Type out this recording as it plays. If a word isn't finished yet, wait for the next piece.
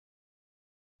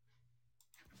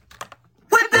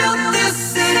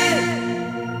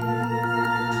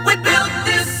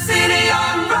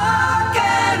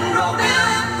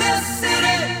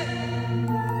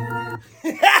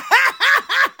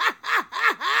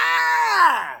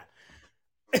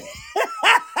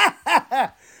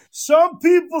Some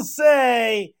people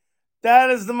say that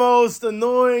is the most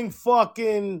annoying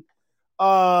fucking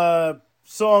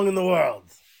song in the world.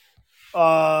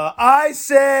 I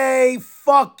say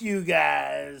fuck you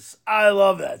guys. I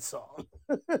love that song.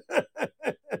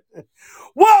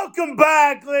 Welcome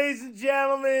back, ladies and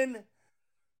gentlemen.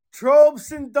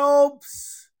 Tropes and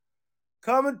Dopes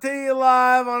coming to you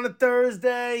live on a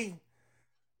Thursday.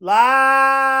 Live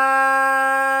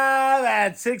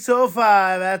at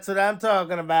 6:05. That's what I'm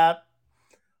talking about.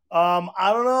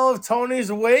 I don't know if Tony's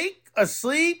awake,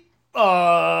 asleep.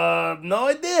 No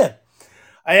idea.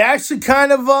 I actually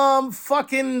kind of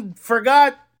fucking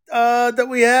forgot that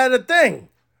we had a thing.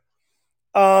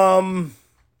 I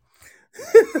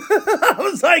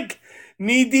was like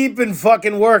knee deep in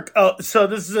fucking work. Oh, so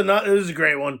this is a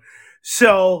great one.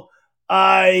 So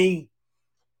I'm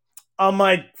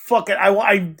like fucking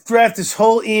I draft this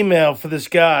whole email for this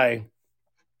guy.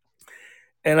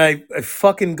 And I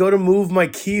fucking go to move my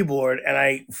keyboard and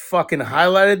I fucking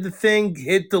highlighted the thing,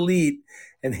 hit delete,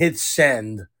 and hit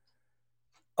send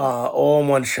all in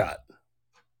one shot.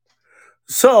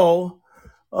 So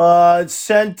it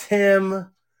sent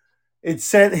him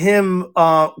because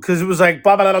it was like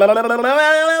technical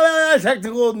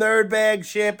nerd bag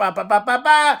shit,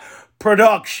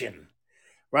 production,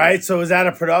 right? So it was out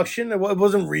of production. It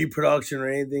wasn't reproduction or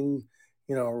anything,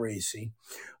 racy.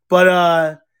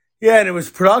 But yeah, and it was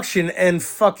production and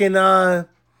fucking it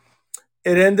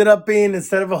ended up being,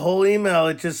 instead of a whole email,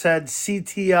 it just had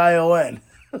CTION.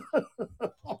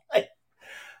 Like,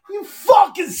 you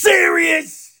fucking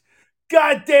serious?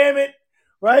 God damn it.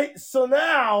 Right? So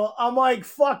now I'm like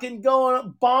fucking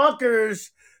going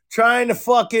bonkers trying to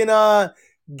fucking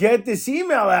get this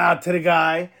email out to the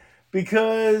guy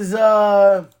because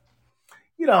yeah,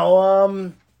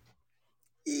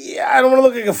 I don't want to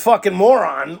look like a fucking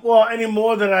moron. Well, any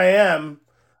more than I am.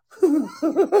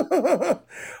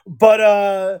 but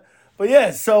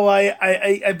yeah, so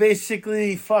I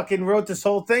basically fucking wrote this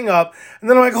whole thing up, and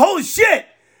then I'm like, holy shit,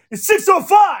 it's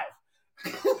 6:05.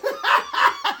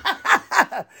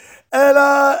 And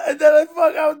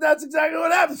then that's exactly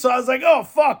what happened. So I was like, oh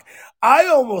fuck, I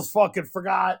almost fucking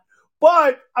forgot.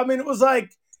 But I mean, it was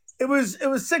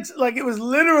six, like it was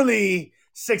literally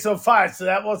 6:05, so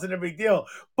that wasn't a big deal.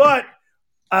 But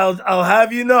I'll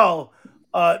have you know,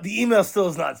 the email still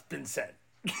has not been sent.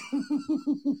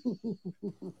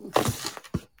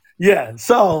 Yeah.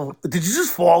 So did you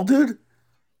just fall, dude?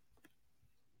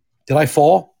 Did I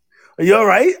fall? Are you all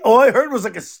right? All I heard was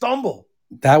like a stumble.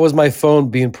 That was my phone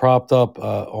being propped up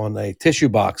on a tissue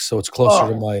box, so it's closer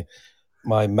to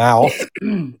my mouth.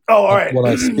 Oh, all right. When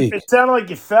I speak, it sounded like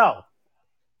you fell.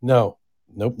 No,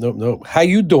 nope. How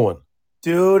you doing,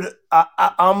 dude?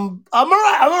 I'm all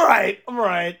right.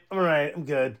 I'm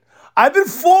good. I've been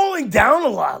falling down a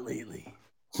lot lately.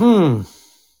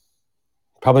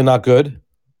 Probably not good.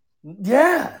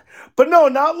 Yeah. But no,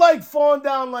 not like falling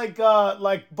down like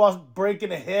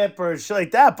breaking a hip or shit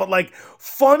like that, but like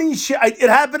funny shit. It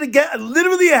happened again.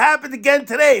 Literally, it happened again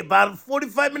today, about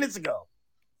 45 minutes ago.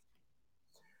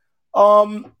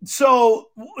 So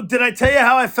did I tell you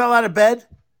how I fell out of bed?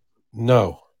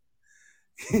 No.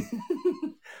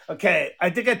 Okay, I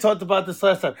think I talked about this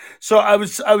last time. So I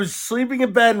was sleeping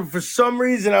in bed, and for some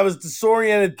reason I was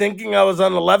disoriented, thinking I was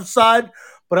on the left side,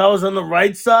 but I was on the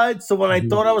right side. So when I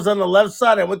thought I was on the left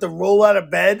side, I went to roll out of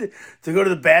bed to go to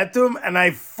the bathroom, and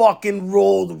I fucking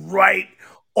rolled right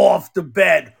off the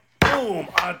bed. Boom,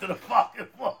 onto the fucking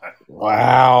floor.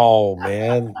 Wow,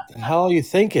 man. What the hell are you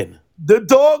thinking? The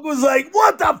dog was like,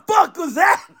 what the fuck was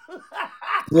that?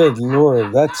 Good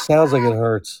Lord, that sounds like it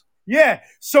hurts. Yeah.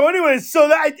 So anyway, I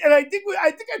think I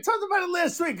talked about it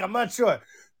last week. I'm not sure.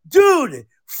 Dude,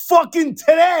 fucking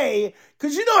today,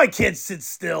 because I can't sit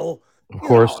still. Of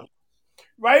course.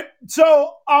 Right?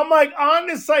 So I'm like on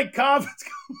this conference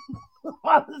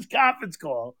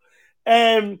call,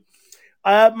 and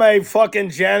I have my fucking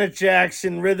Janet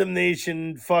Jackson Rhythm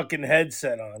Nation fucking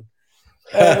headset on.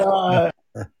 And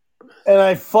and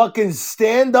I fucking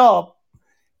stand up.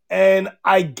 And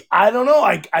I don't know.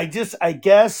 I guess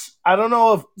I don't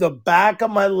know if the back of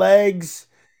my legs,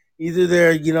 either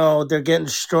they're getting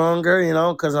stronger,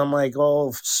 because I'm like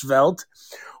all svelte,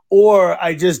 or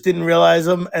I just didn't realize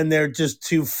them and they're just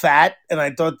too fat, and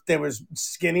I thought they were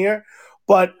skinnier.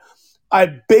 But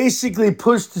I basically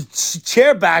pushed the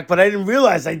chair back, but I didn't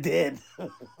realize I did.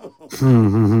 I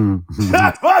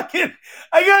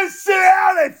gotta sit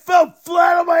down. I fell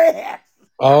flat on my ass.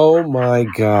 Oh my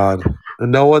God.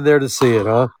 No one there to see it,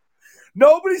 huh?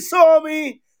 Nobody saw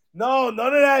me. No,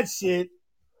 none of that shit.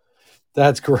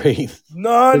 That's great.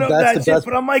 None of that shit.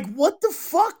 But I'm like, what the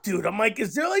fuck, dude? I'm like,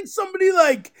 is there somebody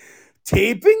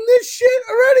taping this shit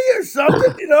already or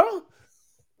something?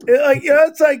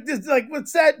 It's like this. Like,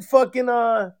 what's that fucking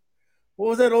What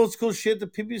was that old school shit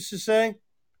that people used to say?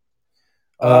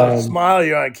 Um, Smile,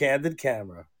 you're on candid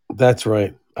camera, that's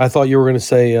right. I thought you were going to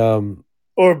say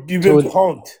or you've two been in,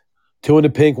 punked. two in the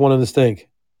pink, one in the stink.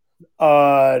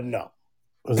 No.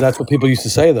 'Cause that's what people used to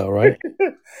say, though, right?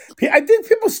 I think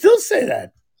people still say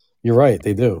that. You're right.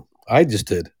 They do. I just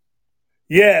did.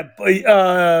 Yeah, but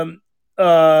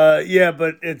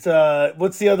it's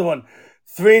what's the other one?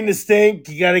 Three in the stink.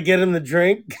 You got to get him the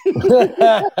drink.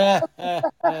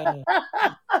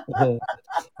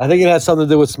 I think it has something to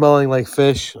do with smelling like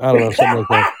fish. I don't know, something like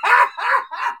that.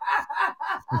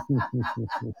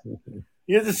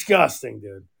 You're disgusting,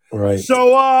 dude. Right.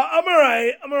 So I'm all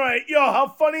right. I'm all right. Yo, how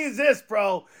funny is this,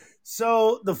 bro?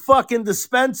 So the fucking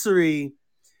dispensary,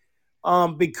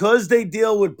 because they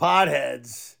deal with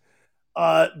potheads,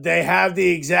 they have the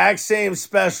exact same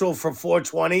special for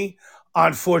 420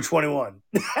 on 421.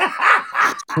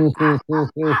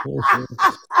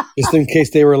 Just in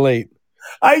case they were late.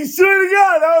 I swear to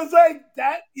God, I was like,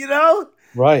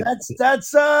 Right.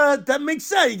 that makes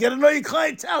sense. You gotta know your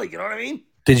clientele, you know what I mean?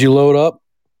 Did you load up?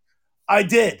 I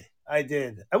did. I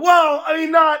did. Well, I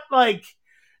mean, not like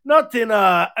nothing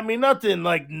nothing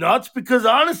like nuts, because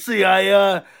honestly,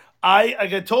 I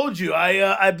like I told you,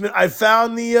 I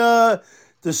found the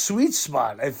sweet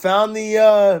spot. I found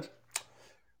the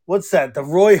what's that? The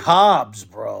Roy Hobbs,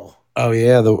 bro. Oh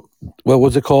yeah. What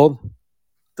was it called?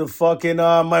 The fucking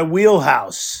my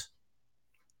wheelhouse.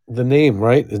 The name,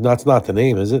 right? That's not the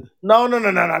name, is it? No, no, no,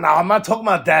 no, no, no. I'm not talking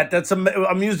about that.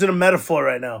 I'm using a metaphor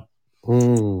right now.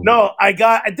 Hmm. No, I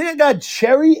think I got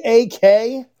Cherry AK,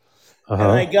 and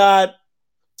I Uh-huh. got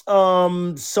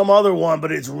some other one,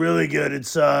 but it's really good.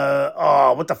 It's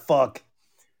what the fuck?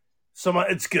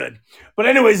 It's good. But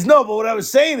anyways, no, but what I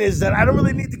was saying is that I don't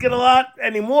really need to get a lot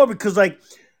anymore, because like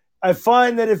I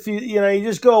find that if you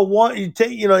just go one, you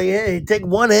take you take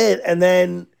one hit and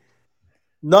then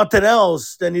nothing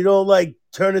else, then you don't like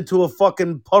turn into a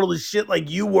fucking puddle of shit like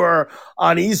you were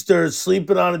on Easter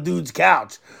sleeping on a dude's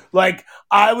couch. Like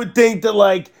I would think that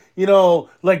like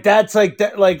that's like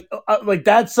that like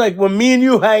that's like when me and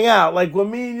you hang out, like when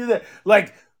me and you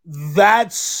like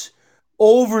that's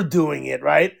overdoing it,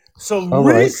 right? So All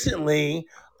right. recently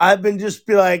I've been just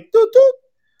be like doot doot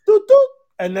doot doot,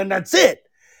 and then that's it.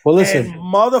 Well, And listen.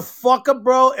 motherfucker,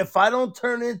 bro, if I don't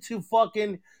turn into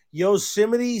fucking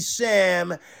Yosemite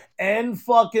Sam and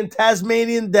fucking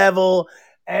Tasmanian Devil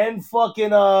and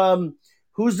fucking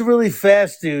who's the really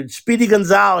fast dude? Speedy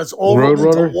Gonzalez all rolled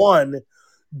into Roadrunner. one,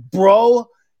 bro.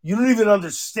 You don't even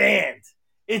understand.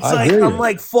 It's I like hear I'm you.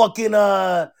 like fucking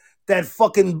that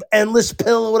fucking endless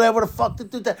pill or whatever the fuck to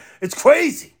do that. It's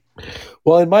crazy.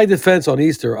 Well, in my defense on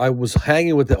Easter, I was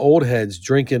hanging with the old heads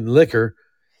drinking liquor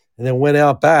and then went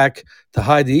out back to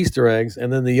hide the Easter eggs.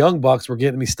 And then the young bucks were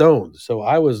getting me stoned. So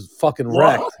I was fucking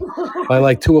What? wrecked by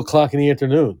like 2 o'clock in the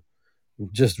afternoon.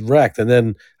 Just wrecked. And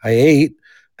then I ate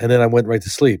and then I went right to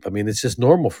sleep. I mean, it's just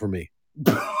normal for me.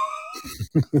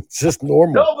 It's just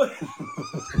normal. No, but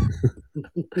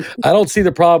I don't see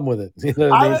the problem with it. You know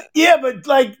what I yeah, but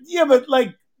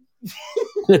mean?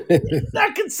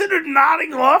 not considered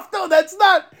nodding off though. That's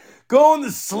not going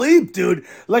to sleep, dude.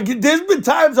 Like there's been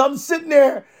times I'm sitting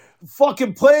there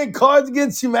fucking playing Cards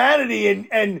Against Humanity,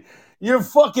 and your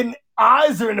fucking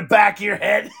eyes are in the back of your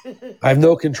head. I have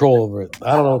no control over it.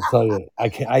 I don't know what to tell you. I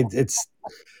can't.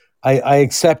 I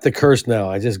accept the curse now.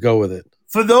 I just go with it.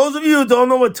 For those of you who don't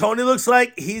know what Tony looks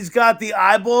like, he's got the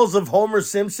eyeballs of Homer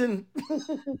Simpson.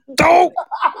 Don't.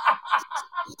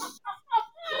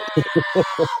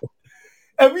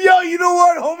 And yo, you know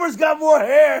what? Homer's got more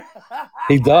hair.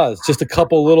 He does. Just a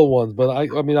couple little ones, but I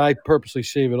mean, I purposely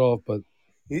shave it off. But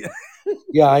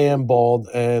yeah, I am bald,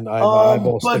 and my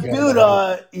eyeballs stick But out of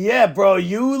my dude, head. yeah, bro,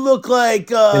 you look like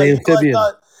An amphibian.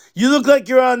 you look like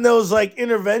you're on those like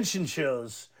intervention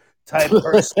shows type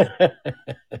person.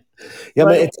 Yeah,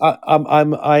 man. Like,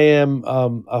 I am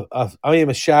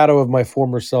a shadow of my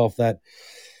former self. That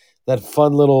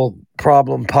fun little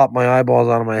problem popped my eyeballs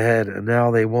out of my head, and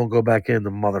now they won't go back in. The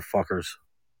motherfuckers.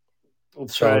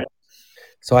 that's So right.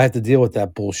 so I have to deal with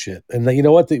that bullshit. And you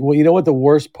know what? You know what the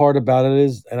worst part about it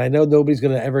is, and I know nobody's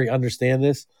gonna ever understand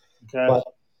this, Okay. but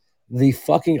the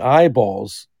fucking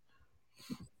eyeballs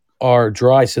are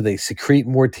dry, so they secrete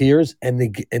more tears, and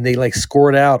they like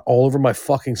squirt out all over my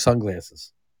fucking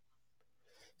sunglasses.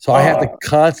 So I have to Uh,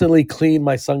 constantly clean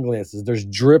my sunglasses. There's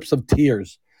drips of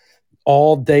tears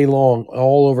all day long,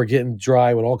 all over, getting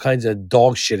dry with all kinds of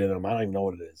dog shit in them. I don't even know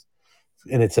what it is,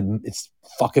 and it's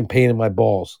fucking pain in my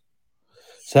balls.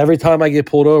 So every time I get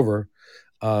pulled over,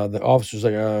 The officer's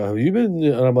like, "Have you been?"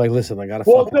 And I'm like, "Listen, I got a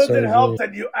Well, fucking does it help surgery.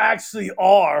 that you actually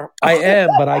are? I am,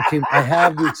 but I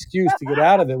have the excuse to get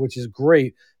out of it, which is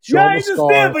great. Yeah, Show them I the understand,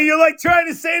 scar. but you're like trying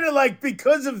to say that like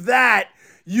because of that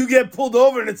you get pulled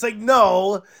over, and it's like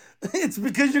no, it's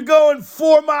because you're going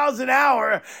 4 miles an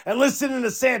hour and listening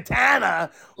to Santana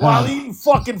while eating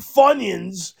fucking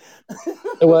Funyuns.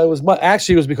 Well, it was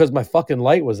because my fucking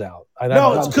light was out, and I've No,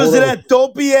 it's gotten because pulled of over. that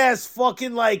dopey ass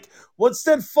fucking like what's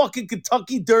that fucking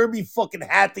Kentucky Derby fucking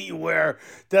hat that you wear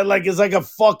that like is like a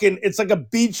fucking it's like a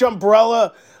beach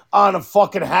umbrella on a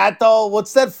fucking hat though.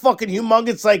 What's that fucking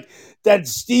humongous like that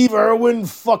Steve Irwin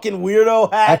fucking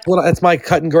weirdo hat? That's my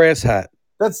cutting grass hat.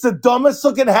 That's the dumbest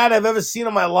looking hat I've ever seen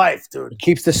in my life, dude. It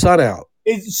keeps the sun out.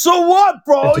 So what,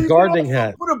 bro? It's a gardening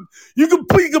hat. You can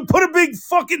put a big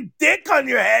fucking dick on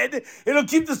your head. It'll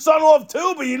keep the sun off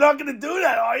too, but you're not gonna do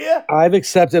that, are you? I've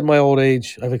accepted my old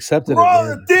age. I've accepted it, Bro,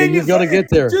 the man. thing You're is gonna like, get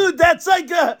there. dude, that's like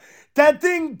a that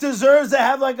thing deserves to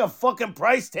have like a fucking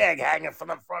price tag hanging from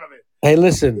the front of it. Hey,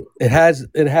 listen, it has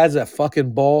a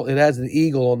fucking ball. It has an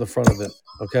eagle on the front of it.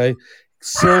 Okay,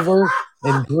 silver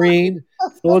and green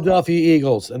Philadelphia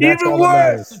Eagles, and that's Even all that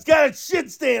matters. worse, it's got a shit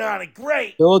stain on it.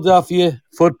 Great. Philadelphia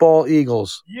football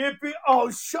Eagles. Yippee. Oh,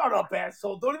 shut up,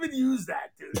 asshole. Don't even use that,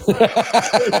 dude.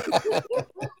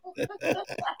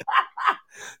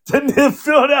 The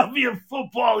Philadelphia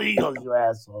football Eagles, you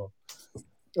asshole.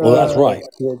 Well, that's right.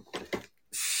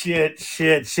 Shit.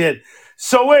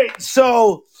 So wait,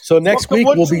 so next week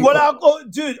we'll be what alcohol,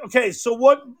 dude? Okay, so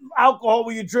what alcohol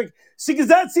will you drink? See, because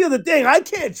that's the other thing. I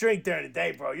can't drink during the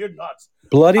day, bro. You're nuts.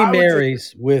 Bloody I would just-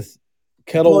 Marys with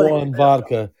Kettle Bloody One Mary.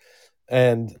 vodka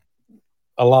and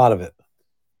a lot of it.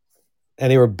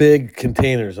 And they were big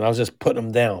containers, and I was just putting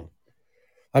them down.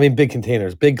 I mean, big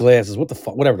containers, big glasses, what the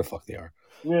fuck, whatever the fuck they are.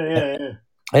 Yeah.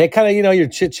 And it kind of, you're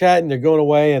chit chatting, they're going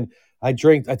away, and I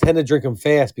tend to drink them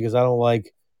fast because I don't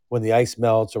like when the ice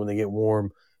melts or when they get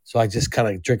warm. So I just kind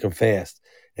of drink them fast.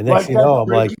 And next Like thing you that know, I'm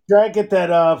drink like, you drank at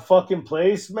that fucking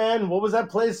place, man. What was that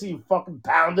place? You fucking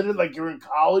pounded it like you were in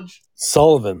college.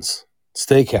 Sullivan's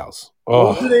Steakhouse. What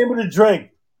was the Oh, name of the drink?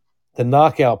 the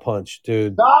knockout punch,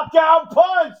 dude. Knockout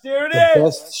punch. There it The is.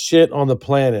 best shit on the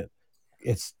planet.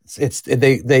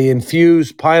 They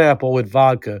infuse pineapple with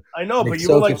vodka. I know, and they but you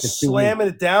were soak like it for 2 weeks. slamming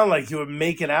it down like you were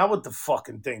making out with the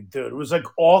fucking thing, dude. It was like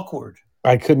awkward.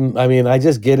 I couldn't. I mean, I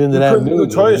just get into You that couldn't mood.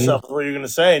 control You know what I mean? yourself what you're gonna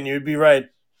say, and you'd be right.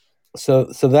 So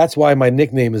that's why my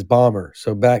nickname is Bomber.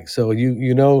 So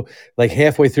like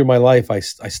halfway through my life, I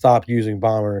stopped using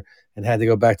Bomber and had to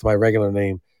go back to my regular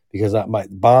name because my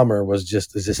Bomber is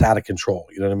just out of control.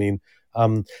 You know what I mean?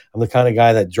 I'm the kind of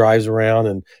guy that drives around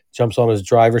and jumps on his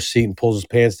driver's seat and pulls his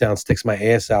pants down, sticks my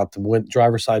ass out the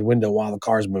driver's side window while the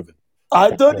car's moving.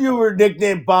 I thought you were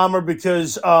nicknamed Bomber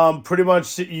because pretty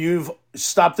much you've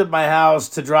stopped at my house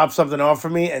to drop something off for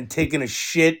me and taken a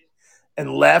shit and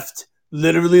left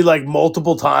literally like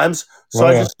multiple times. So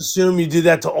I just assume you do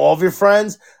that to all of your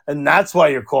friends, and that's why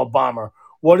you're called Bomber.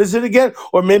 What is it again?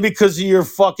 Or maybe because of your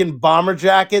fucking bomber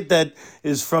jacket that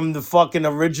is from the fucking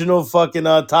original fucking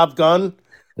Top Gun,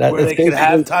 where they could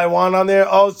have Taiwan on there.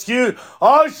 Oh, excuse.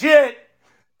 Oh shit.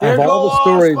 There go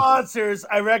all sponsors.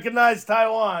 I recognize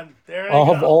Taiwan. There they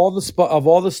go. Of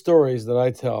all the stories that I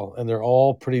tell, and they're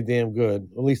all pretty damn good,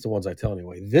 at least the ones I tell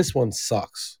anyway. This one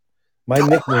sucks. My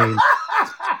nickname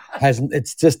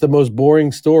it's just the most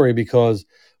boring story because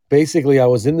basically I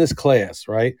was in this class,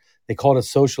 right? They called it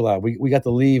social hour. We got to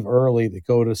leave early to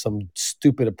go to some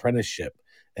stupid apprenticeship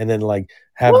and then like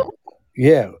have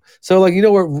yeah. So like you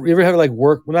ever have like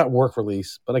work, well, not work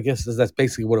release, but I guess that's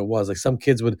basically what it was. Like some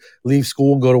kids would leave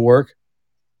school and go to work.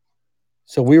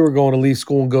 So we were going to leave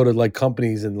school and go to like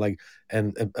companies and like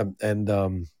and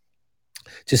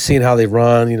just seeing how they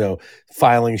run,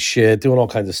 filing shit, doing all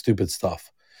kinds of stupid stuff.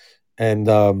 And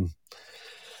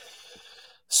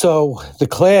so the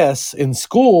class in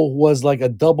school was like a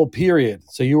double period.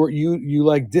 So you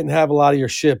like didn't have a lot of your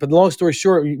shit. But long story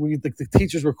short, the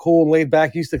teachers were cool and laid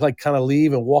back. You used to like kind of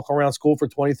leave and walk around school for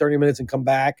 20, 30 minutes and come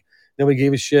back. Nobody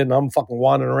gave a shit. And I'm fucking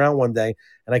wandering around one day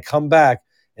and I come back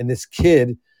and this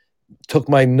kid took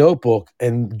my notebook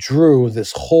and drew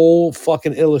this whole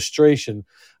fucking illustration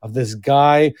of this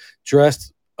guy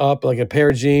dressed up like a pair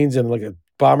of jeans and like a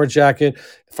bomber jacket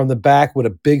from the back with a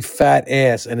big fat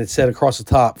ass, and it said across the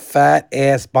top, "Fat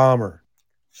Ass Bomber."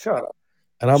 Shut up.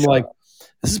 And I'm like,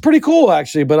 this is pretty cool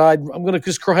actually, but I'm going to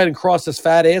just go ahead and cross this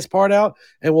fat ass part out,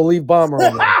 and we'll leave Bomber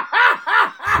in there.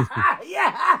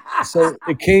 Yeah. So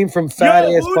it came from Fat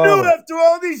Ass who Bomber. knew after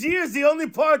all these years the only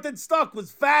part that stuck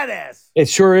was fat ass? It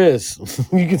sure is.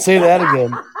 You can say that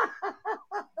again.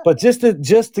 But just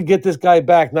to get this guy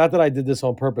back, not that I did this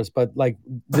on purpose, but like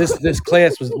this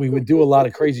class was we would do a lot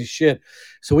of crazy shit.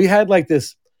 So we had like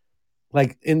this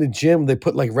like in the gym they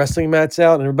put like wrestling mats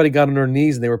out and everybody got on their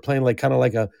knees and they were playing like kind of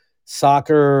like a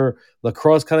soccer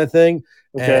lacrosse kind of thing.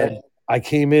 Okay. And I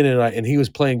came in and he was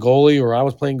playing goalie or I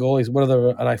was playing goalie, one of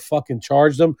the and I fucking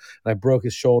charged him and I broke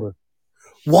his shoulder.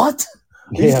 What?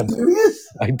 Are you Yeah, serious?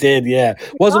 I did. Yeah,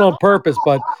 wasn't on purpose,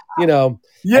 but you know, I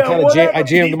Yeah, kind of I whatever,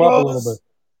 jammed him up a little bit.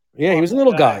 Pete. Yeah, he was a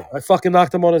little guy. I fucking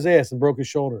knocked him on his ass and broke his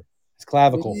shoulder, his Look at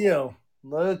clavicle. you.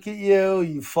 Look at you,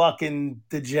 you fucking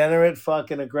degenerate,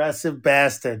 fucking aggressive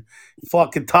bastard.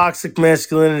 Fucking toxic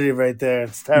masculinity right there.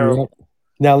 It's Yep. terrible.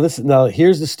 Now listen. Now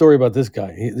here's the story about this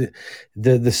guy.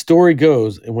 The story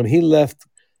goes, and when he left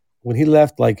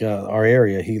like our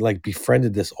area, he like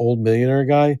befriended this old millionaire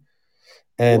guy,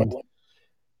 and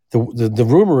the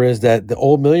rumor is that the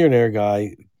old millionaire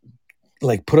guy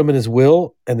like put him in his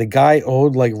will, and the guy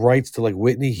owned like rights to like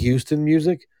Whitney Houston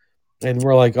music, and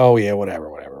we're like, oh yeah, whatever,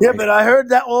 Yeah, right? but I heard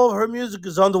that all of her music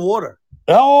is underwater.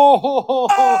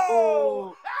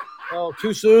 Oh, oh,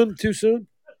 too soon, too soon.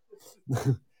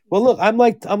 Well, look, I'm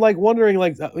like wondering,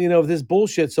 like if this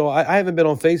bullshit. So I haven't been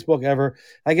on Facebook ever.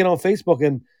 I get on Facebook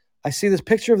and I see this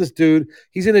picture of this dude.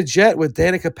 He's in a jet with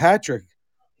Danica Patrick,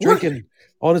 drinking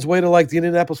on his way to like the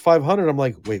Indianapolis 500. I'm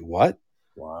like, wait, what?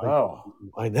 Like, Wow.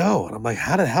 I know, and I'm like,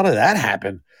 how did that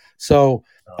happen? So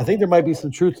I think there might be some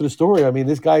truth to the story. I mean,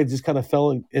 this guy just kind of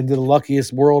fell into the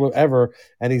luckiest world ever,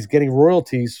 and he's getting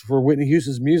royalties for Whitney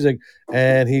Houston's music,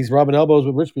 and he's rubbing elbows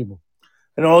with rich people.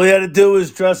 And all he had to do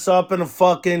was dress up in a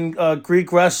fucking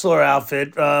Greek wrestler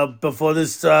outfit before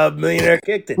this millionaire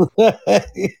kicked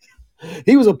it.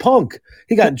 He was a punk.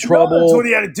 He got in No, that's trouble. what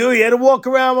he had to do. He had to walk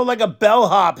around with like a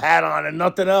bellhop hat on and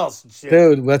nothing else. And shit.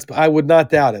 Dude, I would not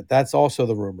doubt it. That's also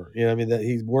the rumor. You know, what I mean that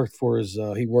he worked for his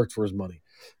money.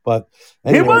 But He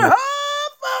anyway, went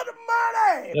hard for the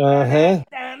money. uh-huh,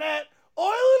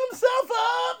 Oiling himself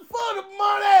up for the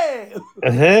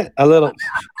money. a little,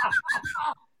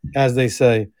 as they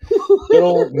say. Good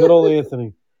old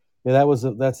Anthony. Yeah,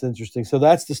 that's interesting. So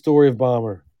that's the story of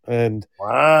Bomber, and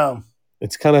Wow.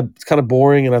 it's kind of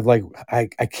boring. And I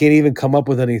can't even come up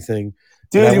with anything. And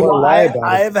Dude, I want to lie about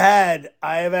I it. have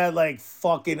had like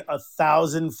fucking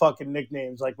 1,000 fucking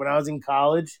nicknames. Like when I was in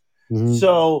college. Mhm.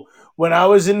 So when I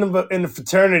was in the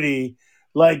fraternity,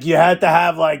 like you had to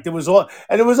have like there was all,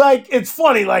 and it was like it's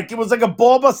funny, like it was like a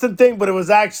ball busting thing, but it was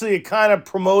actually a kind of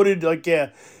promoted like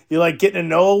you're like getting to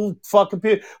know fucking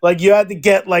people. Like you had to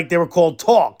get like they were called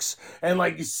talks, and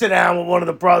like you sit down with one of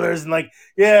the brothers and like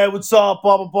yeah, what's up,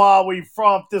 blah blah blah, where you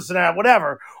from, this and that,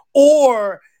 whatever,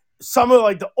 or some of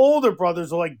like the older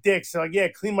brothers are like dicks. They're like, yeah,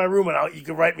 clean my room and you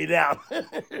can write me down.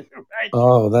 Right?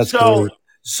 Oh, that's So great.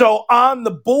 so on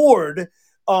the board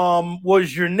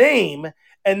was your name,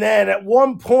 and then at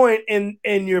one point in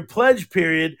your pledge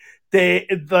period, they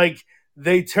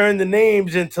turned the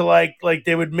names into like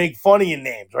they would make fun of your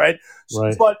names, right?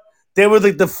 Right. But they were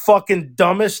like the fucking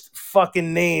dumbest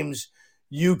fucking names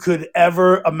you could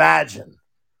ever imagine,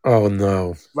 Oh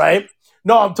no. right?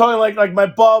 No, I'm talking like my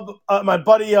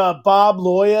buddy Bob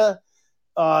Loya.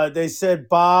 They said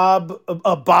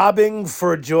bobbing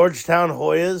for Georgetown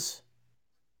Hoyas.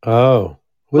 Oh.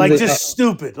 What Like did they, just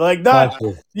stupid. Like not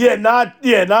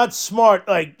gotcha. not smart.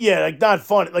 Like like not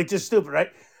funny. Like just stupid, right?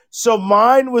 So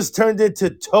mine was turned into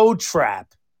toe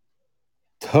trap.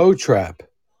 Toe trap.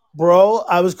 Bro,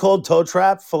 I was called toe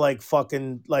trap for like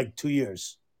fucking like 2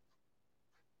 years.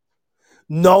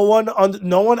 No one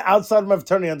outside of my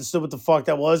fraternity understood what the fuck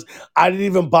that was. I didn't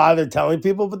even bother telling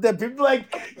people, but then people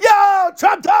like, yo,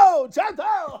 trap toe, trap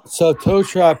toe. So toe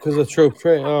trap because of trope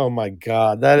trade. Oh my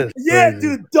god, that is Yeah, crazy.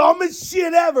 dude, dumbest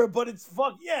shit ever, but it's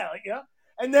fuck yeah, like, yeah.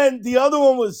 And then the other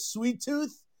one was Sweet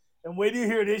Tooth. And wait till you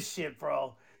hear this shit,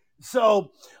 bro.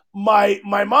 So my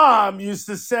mom used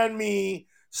to send me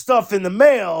stuff in the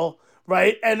mail,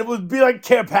 right? And it would be like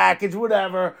care package,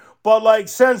 whatever, but like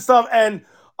send stuff and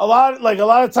a lot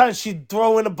of times she'd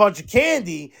throw in a bunch of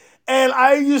candy and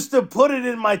I used to put it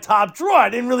in my top drawer. I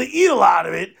didn't really eat a lot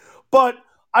of it, but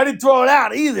I didn't throw it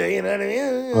out either, you know what I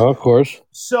mean? Oh, of course.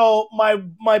 So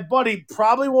my buddy,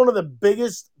 probably one of the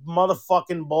biggest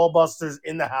motherfucking ball busters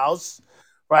in the house,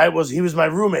 right? He was my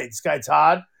roommate, this guy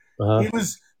Todd. Uh-huh. He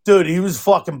was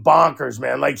fucking bonkers,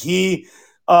 man. Like he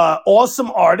awesome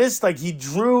artist. Like he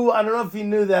drew, I don't know if you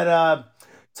knew that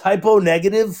typo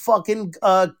negative fucking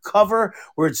cover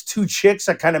where it's two chicks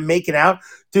that kind of making out.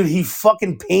 Dude, he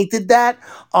fucking painted that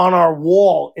on our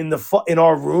wall in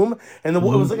our room, and it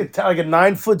was like a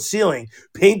 9-foot ceiling.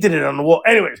 Painted it on the wall.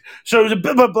 Anyways, so it was a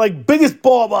bit of like biggest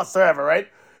ball buster ever, right?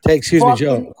 Hey, excuse me,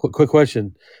 Fucking Joe. Quick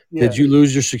question. yeah. Did you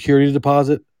lose your security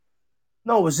deposit?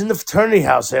 No, it was in the fraternity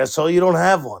house, asshole. You don't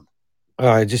have one. All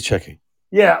right, just checking.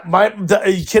 Yeah, are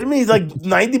you kidding me? Like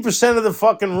 90% of the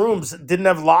fucking rooms didn't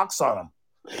have locks on them.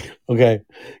 Okay,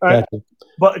 All right, gotcha.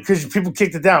 but because people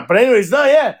kicked it down. But anyways, no,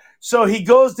 yeah. So he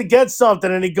goes to get something,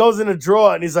 and he goes in a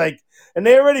drawer, and he's like, and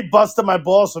they already busted my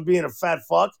balls for being a fat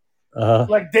fuck. Uh-huh.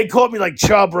 Like they called me like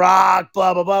Chub Rock,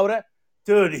 blah blah blah. Whatever.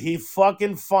 Dude, he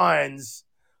fucking finds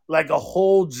like a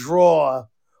whole drawer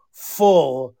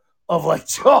full of like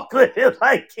chocolate and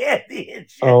like candy and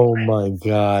shit. Oh my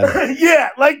god, Yeah,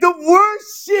 like the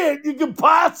worst shit you could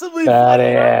possibly fucking.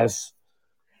 badass.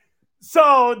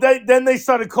 So they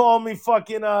started calling me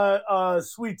fucking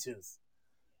Sweet Tooth.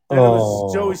 Then it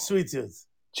was Joey Oh, Sweet Tooth.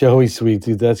 Joey Sweet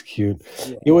Tooth, that's cute.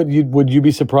 Yeah. Would you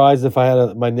be surprised if I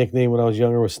had my nickname when I was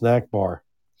younger was Snack Bar?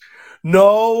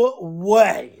 No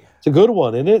way. It's a good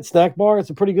one, isn't it? Snack Bar,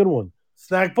 it's a pretty good one.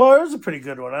 Snack bar is a pretty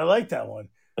good one. I like that one.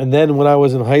 And then when I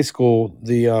was in high school,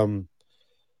 they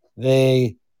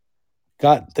they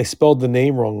spelled the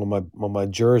name wrong on my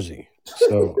jersey.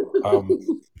 So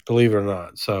believe it or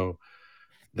not, so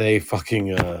they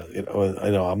fucking I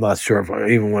know I'm not sure if I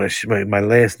even want to. My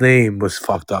last name was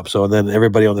fucked up. So then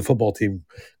everybody on the football team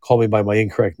called me by my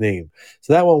incorrect name.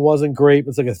 So that one wasn't great.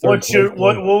 It's like a third.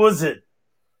 What was it?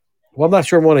 Well, I'm not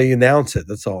sure I want to announce it.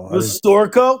 That's all. Was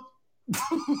Storco?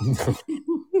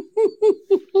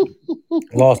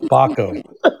 Lost Baco.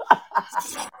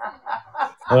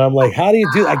 And I'm like, how do you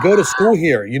do? I go to school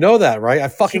here. You know that, right? I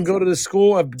fucking go to the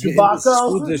school. I get in the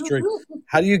school district.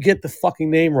 How do you get the fucking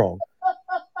name wrong?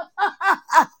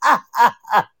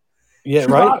 Yeah,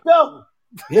 right.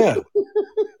 Yeah.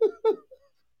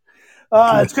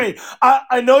 It's great.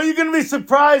 I know you're gonna be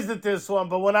surprised at this one,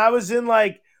 but when I was in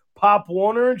like Pop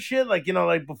Warner and shit, like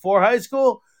like before high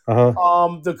school,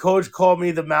 the coach called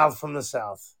me the mouth from the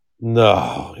South.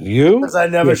 No, you? Because I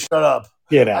never shut up.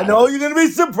 Get out. I know you're gonna be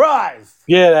surprised.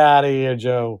 Get out of here,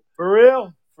 Joe. For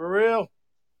real? For real?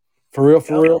 For real?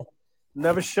 For real?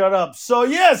 Never shut up. So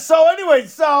yeah. So anyway.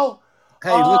 So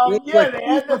hey, look, real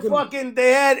quick.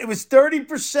 they had it was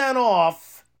 30%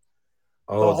 off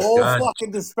the whole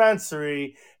fucking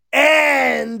dispensary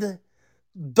and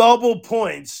double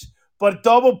points, but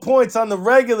double points on the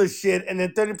regular shit, and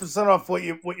then 30% off what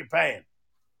you're paying.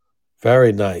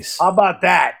 Very nice. How about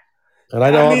that? And I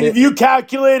know. If you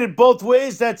calculate it both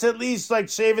ways, that's at least like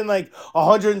saving like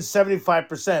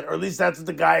 175%, or at least that's what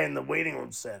the guy in the waiting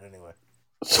room said. Anyway,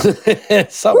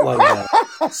 something like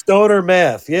that. Stoner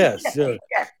math, yes. Yeah.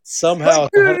 Somehow,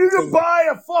 like, dude, you can buy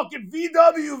a fucking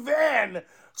VW van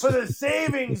for the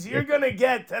savings you're gonna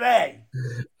get today.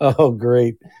 Oh,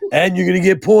 great! And you're gonna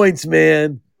get points,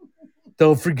 man.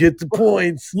 Don't forget the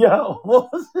points. Yo,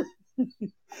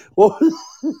 what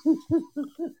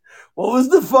was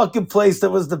the fucking place that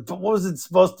was what was it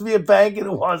supposed to be a bank and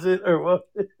it wasn't, or what?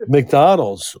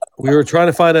 McDonald's. We were trying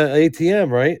to find an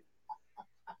ATM, right?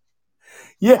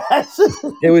 Yes.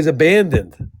 It was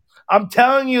abandoned. I'm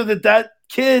telling you that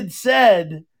kid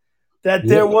said that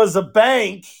there was a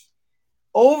bank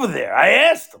over there. I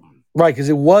asked him. Right, because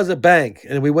it was a bank,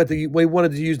 and we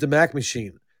wanted to use the Mac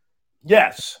machine.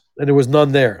 Yes. And there was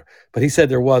none there. But he said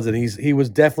there was, and he was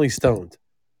definitely stoned.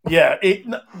 Yeah,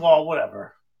 well,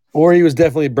 whatever. Or he was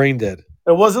definitely brain dead.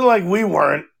 It wasn't like we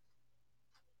weren't.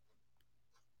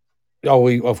 Oh,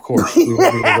 of course. We were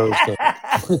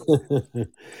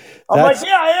I'm like,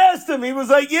 yeah, I asked him. He was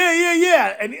like,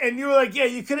 yeah. And you were like, yeah,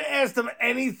 you could have asked him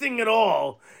anything at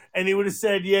all. And he would have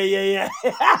said, yeah.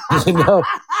 No,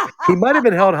 he might have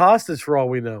been held hostage for all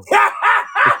we know.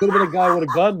 It could have been a guy with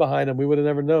a gun behind him. We would have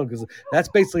never known because that's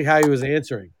basically how he was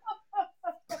answering.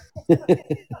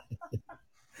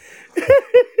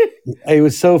 He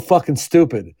was so fucking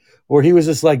stupid. Or he was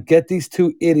just like, get these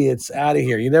two idiots out of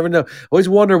here. You never know. Always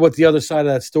wonder what the other side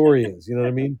of that story is. You know what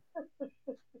I mean?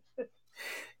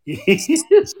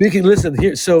 Speaking, listen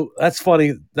here. So that's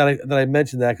funny that I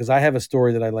mentioned that because I have a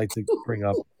story that I like to bring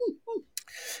up,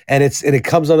 and it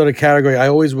comes under the category. I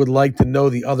always would like to know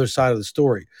the other side of the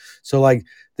story. So like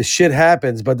the shit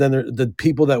happens, but then the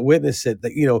people that witness it,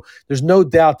 that there's no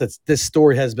doubt that this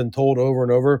story has been told over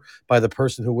and over by the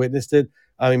person who witnessed it.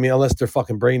 I mean, unless they're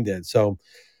fucking brain dead. So,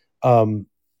 I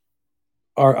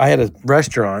had a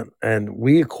restaurant and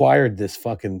we acquired this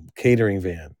fucking catering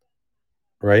van,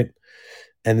 right?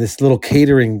 And this little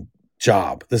catering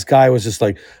job. This guy was just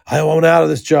like, I want out of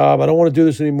this job. I don't want to do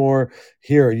this anymore.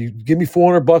 Here, you give me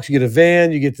 $400. You get a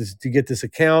van. You get this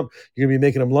account. You're gonna be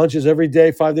making them lunches every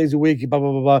day, 5 days a week. Blah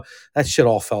blah blah blah. That shit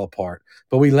all fell apart.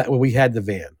 But we had the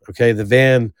van. Okay, the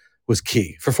van was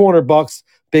key for $400.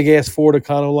 Big ass Ford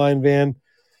Econoline van.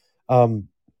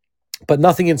 But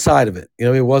nothing inside of it.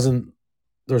 It wasn't.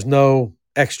 There was no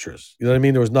extras. You know what I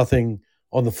mean? There was nothing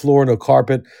on the floor, no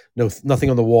carpet, nothing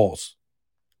on the walls.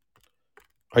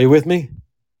 Are you with me?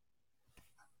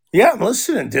 Yeah, I'm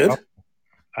listening, Oh, dude.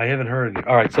 I haven't heard it.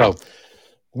 All right, so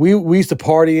we used to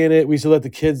party in it. We used to let the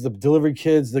kids, the delivery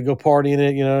kids, that go party in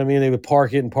it. You know what I mean? They would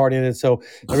park it and party in it. So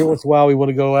every once in a while, we want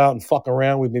to go out and fuck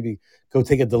around. We'd maybe go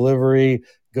take a delivery,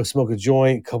 go smoke a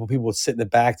joint. A couple people would sit in the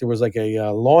back. There was like a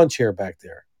lawn chair back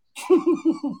there,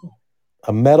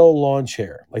 a metal lawn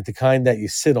chair, like the kind that you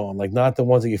sit on, like not the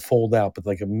ones that you fold out, but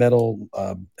like a metal.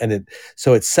 And it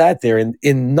so it sat there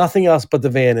in nothing else but the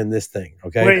van in this thing.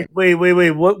 Okay. Wait.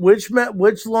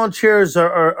 Which lawn chairs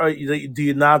do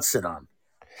you not sit on?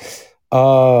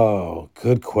 Oh,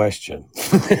 good question.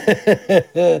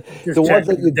 The Just ones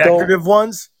that checking the you don't, decorative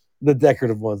ones. the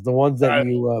decorative ones, the ones that Uh,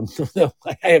 you,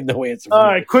 I have no answer all for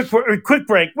you. right, quick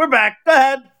break. We're back. Go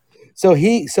ahead.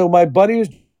 So my buddy was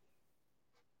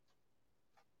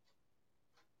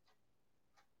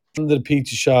to the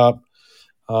pizza shop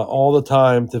all the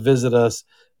time to visit us,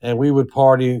 and we would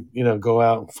party. Go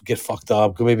out, get fucked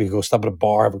up, maybe go stop at a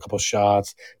bar, have a couple of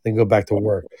shots, then go back to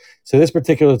work. So this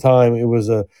particular time, it was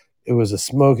a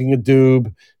smoking a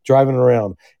doob, driving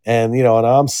around, and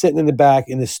I'm sitting in the back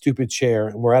in this stupid chair,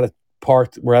 and we're at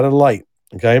a light,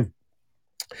 okay.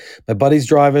 My buddy's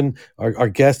driving. Our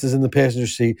guest is in the passenger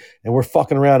seat, and we're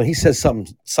fucking around. And he says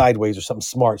something sideways or something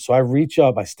smart. So I reach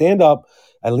up, I stand up,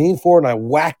 I lean forward, and I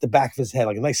whack the back of his head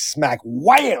like a nice smack.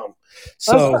 Wham! That's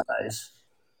So not nice.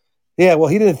 yeah, well,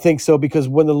 he didn't think so because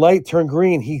when the light turned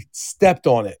green, he stepped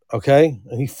on it. Okay,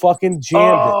 and he fucking jammed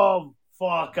it. Oh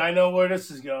fuck! I know where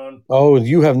this is going. Oh,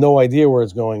 you have no idea where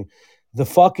it's going. The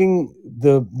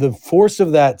force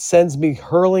of that sends me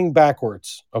hurling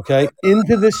backwards. Okay,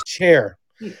 into this chair.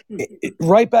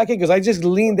 Right back in because I just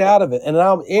leaned out of it and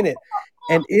now I'm in it.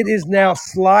 And it is now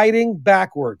sliding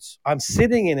backwards. I'm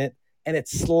sitting in it and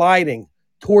it's sliding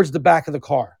towards the back of the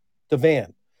car, the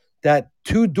van. That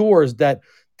two doors that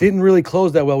didn't really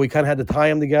close that well. We kind of had to tie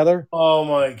them together. Oh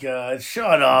my god!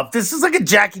 Shut up! This is like a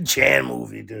Jackie Chan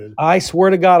movie, dude. I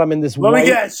swear to God, I'm in this Let me white.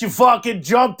 guess. You fucking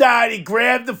jumped out. He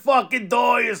grabbed the fucking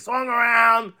door. You swung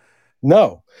around.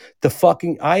 No,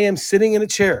 I am sitting in a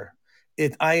chair.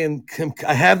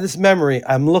 I have this memory.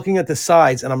 I'm looking at the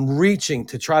sides and I'm reaching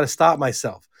to try to stop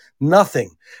myself. Nothing.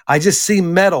 I just see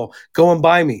metal going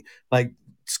by me like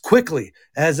quickly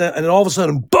and all of a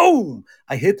sudden, boom!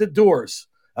 I hit the doors.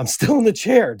 I'm still in the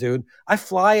chair, dude. I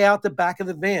fly out the back of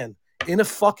the van in a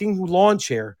fucking lawn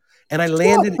chair and I Shut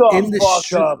landed in the the fuck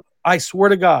street. up. I swear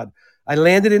to God, I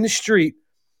landed in the street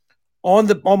on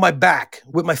my back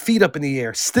with my feet up in the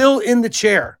air, still in the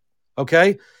chair.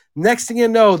 Okay. Next thing you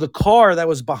know, the car that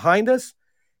was behind us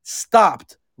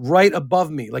stopped right above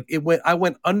me. Like I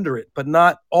went under it, but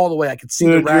not all the way. I could see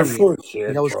the Dude, you're full radiator. of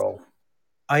shit, Like bro.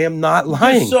 I am not Just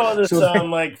lying. saw this So, on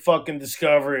like fucking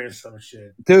Discovery or some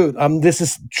shit. dude, this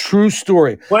is true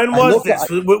story. When I was look, this?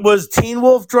 Was Teen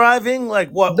Wolf driving? Like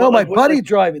what? No, What? my Like what? buddy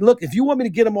driving. Look, if you want me to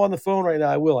get him on the phone right now,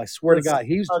 I will. I swear to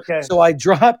Let's, God. okay. So I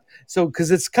dropped. So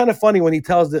because it's kind of funny when he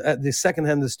tells the second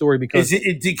hand of the story because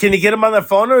Can you get him on the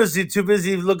phone, or is he too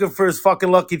busy looking for his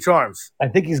fucking Lucky Charms? I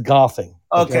think he's golfing.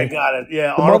 Okay, Okay, got it.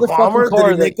 Yeah, the Arnold motherfucking Palmer. Did he car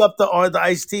that make up the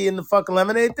iced tea and the fucking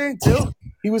lemonade thing too?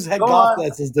 he was had Go golf on.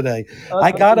 lessons today.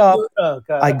 I got up. I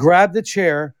Okay. grabbed the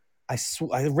chair. I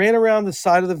ran around the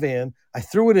side of the van. I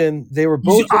threw it in. They were You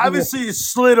both looking at. obviously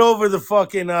slid over the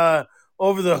fucking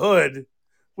over the hood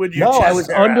with your No, I chest was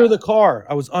hair under out. the car.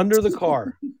 I was under the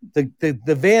car.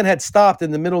 The van had stopped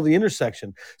in the middle of the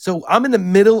intersection. So I'm in the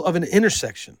middle of an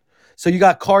intersection. So you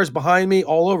got cars behind me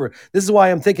all over. This is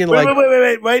why I'm thinking Wait, like, wait, wait, wait,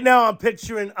 wait. Right now, I'm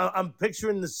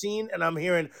picturing the scene, and I'm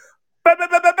hearing. "Ba, ba,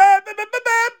 ba, ba, ba, ba, ba, ba,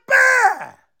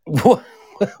 ba."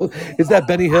 what? Is that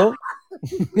Benny Hill?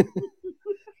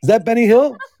 Is that Benny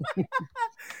Hill?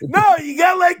 No, you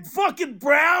got like fucking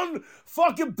brown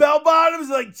fucking bell bottoms,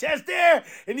 like chest hair,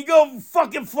 and you go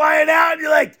fucking flying out, and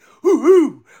you're like, hoo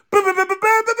hoo, ba ba ba ba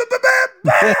ba ba ba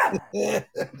ba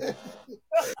ba.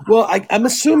 Well, I'm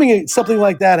assuming something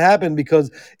like that happened because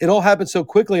it all happened so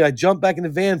quickly. I jumped back in the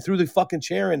van, threw the fucking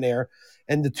chair in there,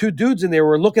 and the two dudes in there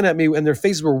were looking at me, and their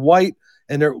faces were white,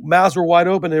 and their mouths were wide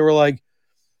open. They were like,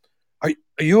 "Are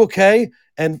you okay?"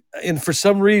 And for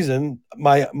some reason,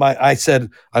 I said,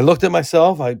 I looked at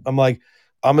myself. I'm like,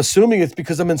 I'm assuming it's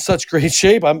because I'm in such great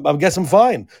shape. I guess I'm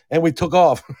fine, and we took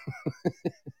off.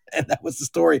 And that was the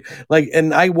story. Like,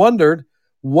 and I wondered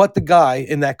what the guy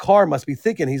in that car must be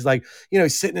thinking. He's like,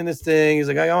 he's sitting in this thing. He's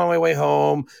like, I'm on my way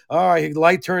home. All right, the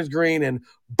light turns green, and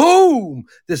boom,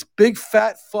 this big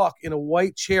fat fuck in a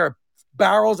white chair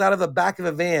barrels out of the back of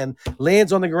a van,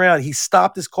 lands on the ground. He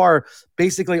stopped his car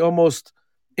basically almost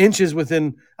inches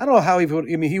within. I don't know how he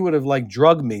would. I mean, he would have like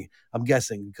drugged me. I'm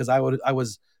guessing because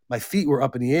my feet were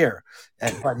up in the air,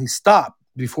 but he stopped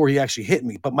before he actually hit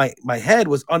me. But my head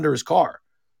was under his car,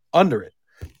 under it,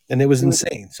 and it was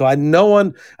insane. So I've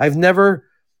never.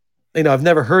 I've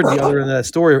never heard the other end of that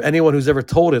story or anyone who's ever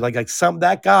told it. Like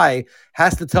that guy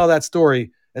has to tell that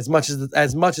story as much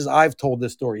as I've told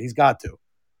this story. He's got to,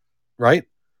 right?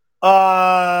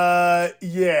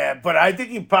 Yeah, but I think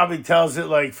he probably tells it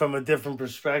like from a different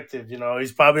perspective.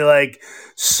 He's probably like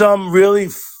some really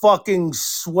fucking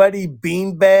sweaty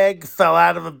beanbag fell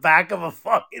out of the back of a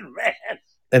fucking van.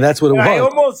 And that's what it I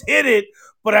was. almost hit it,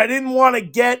 but I didn't want to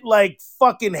get like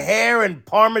fucking hair and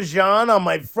Parmesan on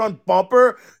my front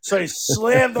bumper. So I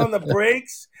slammed on the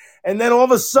brakes. And then all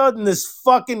of a sudden, this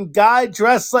fucking guy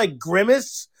dressed like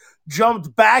Grimace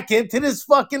jumped back into this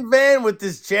fucking van with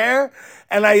this chair.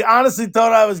 And I honestly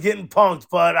thought I was getting punked,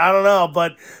 but I don't know.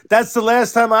 But that's the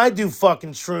last time I do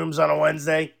fucking shrooms on a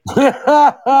Wednesday. That's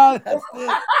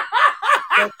it.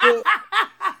 That's it.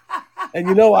 And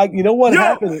you know what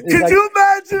happened? Could you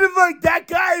imagine if like that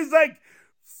guy is like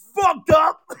fucked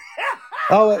up?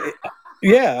 Oh,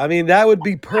 yeah. I mean, that would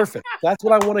be perfect. That's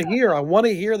what I want to hear. I want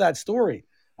to hear that story.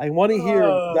 I want to hear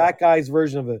that guy's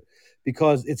version of it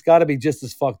because it's got to be just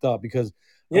as fucked up. Because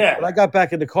when I got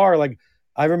back in the car, like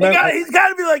I remember, he's got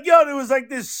to be like, yo, there was like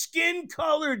this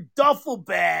skin-colored duffel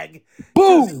bag,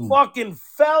 boom, just fucking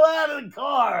fell out of the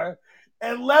car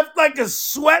and left like a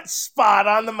sweat spot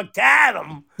on the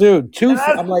macadam. Dude,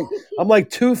 I'm like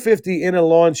 250 in a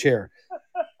lawn chair.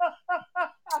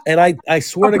 And I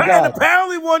swear to God.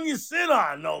 Apparently one you sit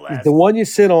on, no less. The one you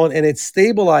sit on, and it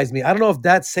stabilized me. I don't know if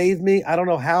that saved me. I don't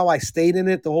know how I stayed in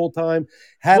it the whole time.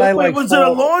 Was it a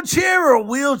lawn chair or a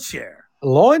wheelchair? A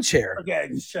lawn chair. Okay,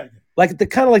 just checking. Like the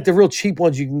kind of like the real cheap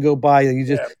ones you can go buy.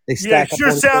 And they stack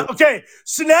up. Okay,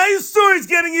 so now your story's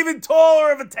getting even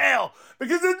taller of a tale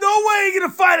because there's no way you're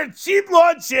gonna find a cheap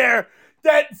lawn chair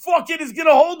that fucking is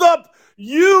gonna hold up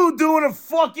you doing a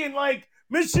fucking like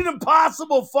Mission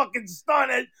Impossible fucking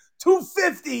stunt at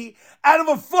 250 out of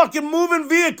a fucking moving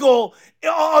vehicle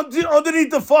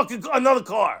underneath the fucking another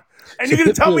car. And you're going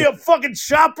to tell me a fucking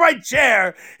ShopRite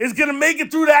chair is going to make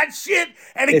it through that shit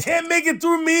and it can't make it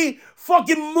through me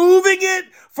fucking moving it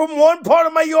from one part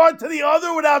of my yard to the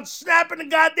other without snapping the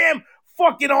goddamn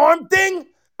fucking arm thing?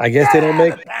 I guess they don't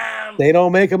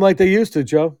make them like they used to,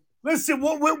 Joe. Listen,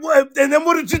 what, and then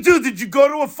what did you do? Did you go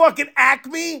to a fucking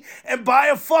Acme and buy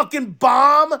a fucking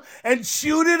bomb and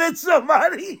shoot it at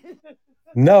somebody?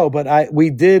 No, but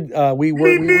we did. We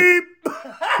would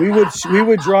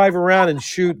drive around and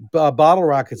shoot bottle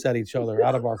rockets at each other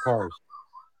out of our cars.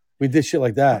 We did shit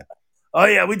like that. Oh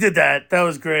yeah, we did that. That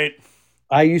was great.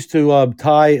 I used to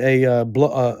tie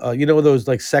those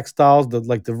like sex dolls,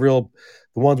 the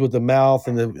ones with the mouth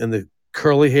and the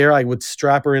curly hair. I would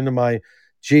strap her into my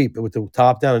Jeep with the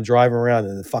top down and drive around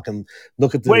and fucking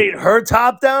look at the. Wait, her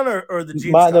top down or the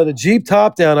Jeep? No, the Jeep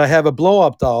top down. I have a blow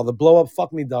up doll, the blow up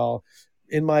fuck me doll,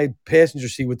 in my passenger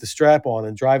seat with the strap on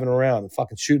and driving around and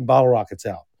fucking shooting bottle rockets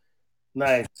out.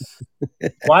 Nice.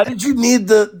 Why did you need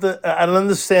the? I don't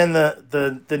understand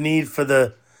the need for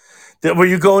the. Were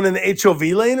you going in the HOV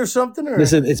lane or something? Or?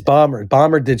 Listen, it's Bomber.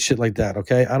 Bomber did shit like that,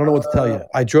 okay? I don't know what to tell you.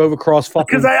 I drove across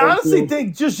fucking... Because I honestly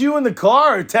think just you in the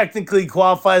car technically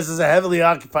qualifies as a heavily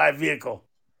occupied vehicle.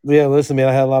 Yeah, listen, man,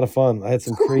 I had a lot of fun. I had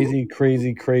some crazy,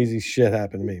 crazy, crazy shit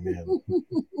happen to me, man.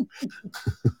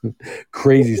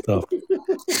 Crazy stuff.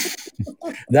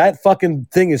 That fucking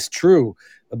thing is true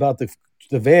about the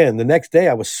van. The next day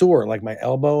I was sore, like my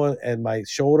elbow and my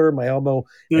shoulder, my elbow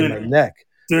and my neck.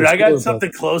 Dude, I got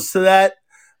something close to that,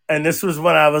 and this was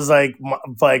when I was like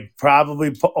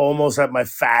probably almost at my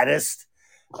fattest.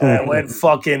 And I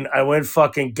went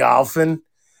fucking golfing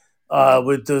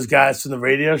with those guys from the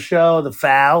radio show, the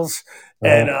Fowls,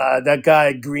 and that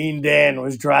guy Green Dan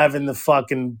was driving the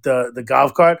fucking the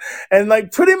golf cart, and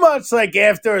like pretty much like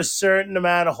after a certain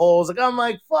amount of holes, like I'm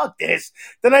like fuck this.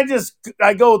 Then I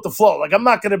go with the flow. Like I'm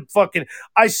not gonna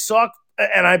I suck.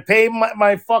 And I pay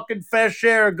my fucking fair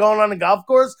share of going on the golf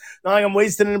course. Not like I'm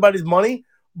wasting anybody's money,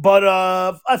 but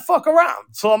I fuck around.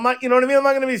 So I'm not, you know what I mean? I'm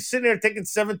not going to be sitting there taking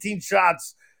 17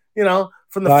 shots,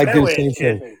 from the fairway.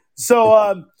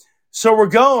 So we're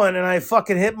going, and I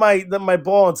fucking hit my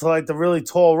ball into like the really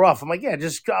tall rough. I'm like, yeah,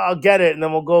 I'll get it, and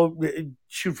then we'll go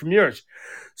shoot from yours.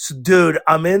 So, dude,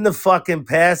 I'm in the fucking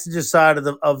passenger side of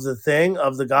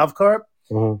the golf cart,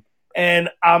 and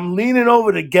I'm leaning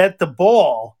over to get the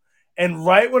ball. And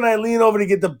right when I lean over to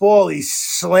get the ball, he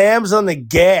slams on the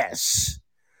gas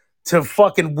to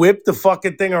fucking whip the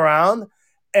fucking thing around.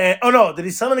 And did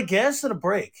he slam on the gas or the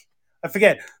brake? I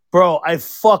forget. bro, I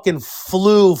fucking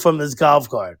flew from this golf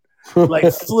cart.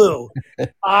 Like flew. Out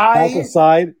the I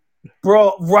side.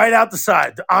 bro, right out the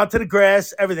side, onto the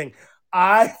grass, everything.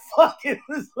 I fucking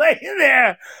was laying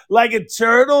there like a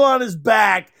turtle on his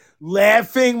back,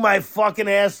 laughing my fucking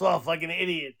ass off like an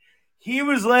idiot. He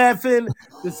was laughing.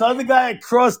 This other guy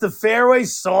across the fairway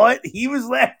saw it. He was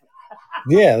laughing.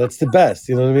 Yeah, that's the best.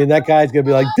 You know what I mean? That guy's gonna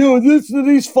be like, dude, listen to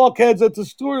these fuckheads at the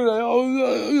store today.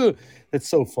 Oh, that's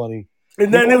so funny.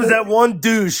 And You then know there what? was that one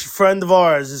douche friend of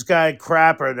ours, this guy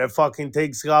Crapper, that fucking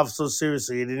takes golf so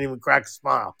seriously he didn't even crack a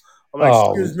smile. I'm like,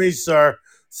 Oh, excuse me, sir.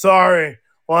 Sorry.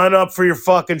 Line up for your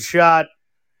fucking shot.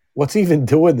 what's he even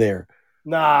doing there?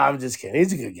 Nah, I'm just kidding.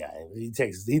 He's a good guy.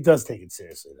 He does take it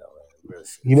seriously though, man. Really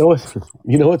You know seriously.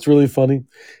 what? You know what's really funny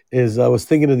is I was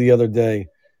thinking of the other day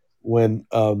when,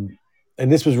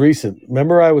 and this was recent.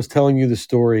 Remember, I was telling you the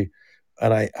story,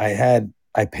 and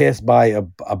I passed by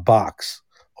a box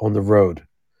on the road,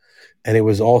 and it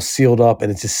was all sealed up,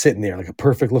 and it's just sitting there like a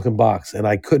perfect looking box, and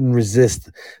I couldn't resist.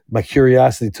 My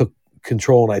curiosity took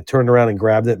control, and I turned around and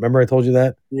grabbed it. Remember, I told you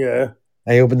that? Yeah.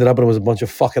 I opened it up, and it was a bunch of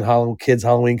fucking kids'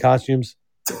 Halloween costumes.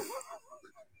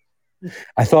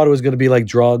 I thought it was going to be like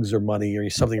drugs or money or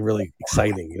something really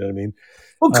exciting. You know what I mean?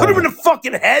 Well, could have Uh, been a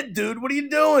fucking head, dude. What are you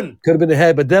doing? could have been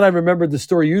ahead, but then I remembered the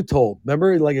story you told.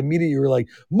 Remember, like immediately you were like,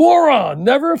 "Moron!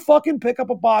 Never fucking pick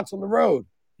up a box on the road."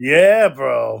 Yeah,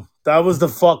 bro. That was the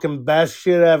fucking best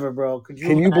shit ever, bro. Could you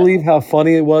Can you imagine? believe how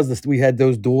funny it was? We had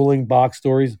those dueling box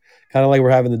stories, kind of like we're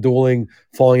having the dueling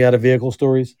falling out of vehicle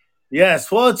stories.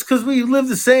 Yes. Well, it's because we live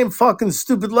the same fucking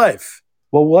stupid life.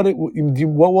 Well, what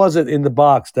was it in the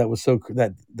box that was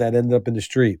that ended up in the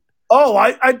street? Oh,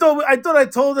 I thought I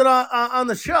told it on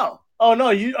the show. Oh no,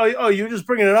 you just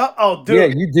bringing it up? Oh, Yeah,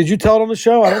 dude. did you tell it on the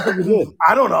show? I don't think you did.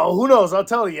 I don't know. Who knows? I'll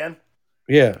tell you again.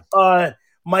 Yeah. Uh,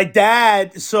 my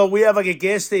dad. So we have like a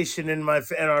gas station in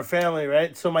our family,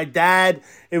 right? So my dad,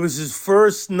 it was his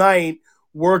first night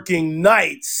working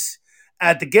nights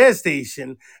at the gas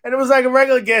station, and it was like a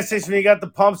regular gas station. You got the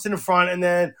pumps in the front, and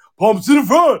then pumps in the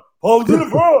front, pumps in the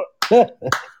front,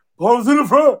 pumps in the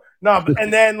front. No,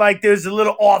 and then like there's a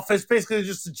little office, basically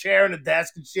just a chair and a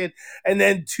desk and shit, and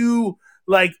then two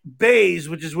like bays,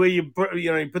 which is where you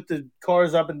put the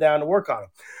cars up and down to work on them.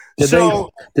 Did they So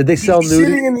did they sell he's nudie?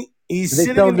 sitting in the Did he's they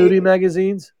sitting sell in the nudie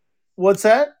magazines? what's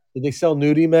that? Did they sell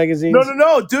nudie No, magazines? no,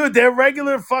 no, dude, they're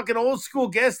regular fucking old school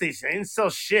gas station. They didn't sell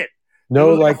shit. There No,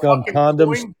 was like like a fucking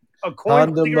condoms, coin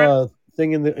condom cigarette.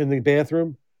 thing in the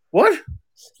bathroom. What?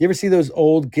 You ever see those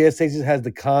old gas stations that has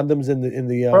the condoms in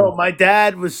the Bro, my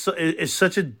dad is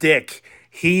such a dick.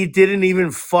 He didn't even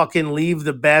fucking leave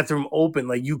the bathroom open.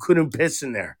 Like you couldn't piss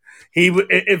in there.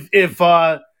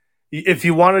 If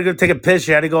you wanted to go take a piss,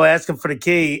 you had to go ask him for the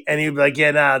key, and he'd be like,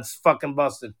 "Yeah, nah, it's fucking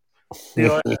busted." You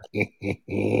know,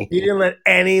 he didn't let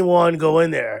anyone go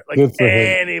in there, like Good for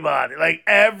him. anybody, like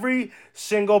every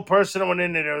single person that went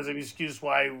in there. There was an excuse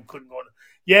why he couldn't go in.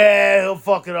 Yeah, he'll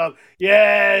fuck it up.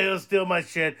 Yeah, he'll steal my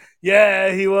shit.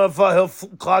 Yeah, he'll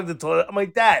clog the toilet. I'm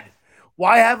like, Dad,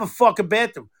 why have a fucking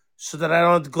bathroom so that I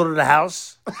don't have to go to the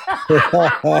house?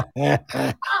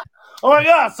 Oh my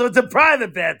god, so it's a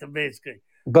private bathroom basically.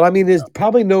 But I mean, there's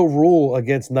probably no rule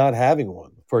against not having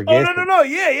one for a Oh gas no, no, station. no.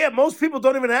 Yeah, yeah. Most people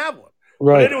don't even have one. But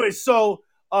Right. anyway, so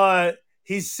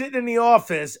he's sitting in the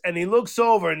office and he looks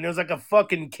over and there's like a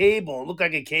fucking cable. It looked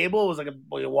like a cable. It was like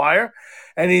a wire.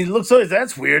 And he looks over.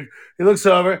 That's weird. He looks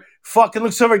over, fucking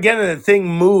looks over again, and the thing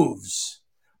moves.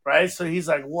 Right? So he's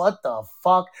like, what the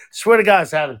fuck? Swear to God,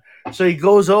 it's happening. So he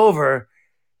goes over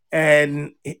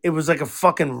and it was like a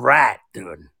fucking rat,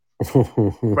 dude.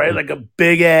 Right? Like a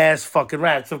big ass fucking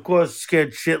rat. So of course,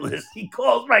 scared shitless. He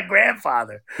calls my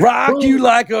grandfather. Rock you Who-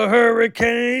 like a Yeah.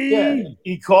 hurricane.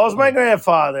 He calls my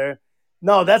grandfather.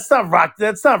 No, that's not rock.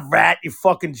 That's not rat, you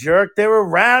fucking jerk. They were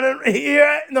round and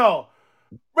here. No.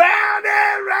 Round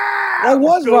and That round.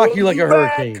 was rock you like a Comes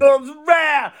rat, hurricane. comes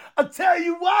round. I'll tell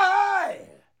you why.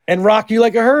 And rock you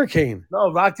like a hurricane.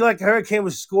 No, Rock You Like a Hurricane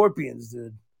was scorpions,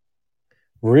 dude.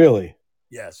 Really?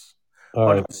 Yes. All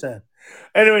right. 100%.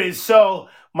 Anyway, so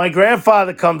my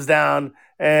grandfather comes down,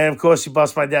 and of course, he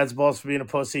busts my dad's balls for being a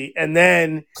pussy. And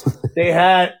then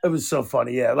it was so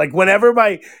funny. Yeah. Like,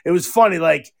 it was funny.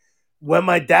 Like, when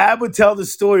my dad would tell the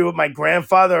story with my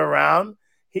grandfather around,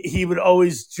 he would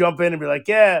always jump in and be like,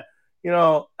 yeah,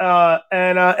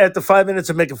 after 5 minutes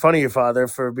of making fun of your father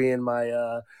for being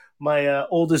my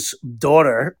oldest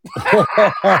daughter,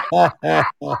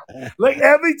 like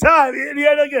every time he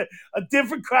had like a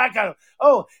different crack on him.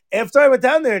 Oh, after I went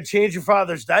down there and changed your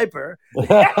father's diaper,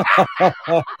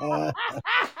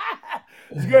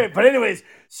 it's great. But anyways,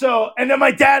 and then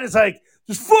my dad is like,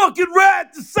 this fucking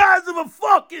rat the size of a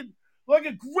fucking like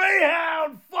a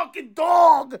greyhound fucking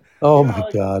dog. Oh You know, my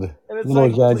like, god, a and it's little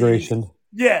like, please. exaggeration.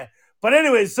 Yeah. But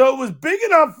anyway, so it was big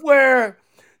enough where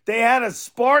they had a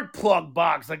spark plug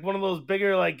box, like one of those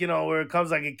bigger, like, where it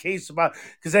comes like a case about,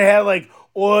 because they had like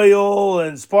oil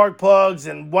and spark plugs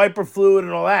and wiper fluid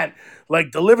and all that,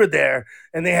 like delivered there.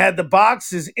 And they had the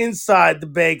boxes inside the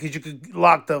bay because you could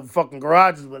lock the fucking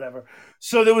garages, whatever.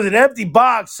 So there was an empty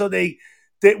box. So they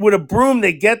with a broom,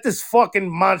 they get this fucking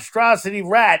monstrosity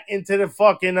rat into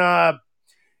the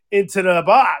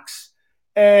box.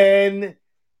 And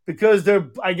because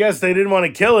I guess they didn't want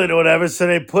to kill it or whatever, so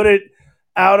they put it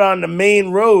out on the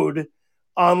main road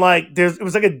on like it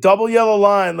was like a double yellow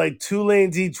line, like 2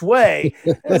 lanes each way.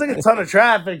 And it's like a ton of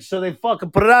traffic, so they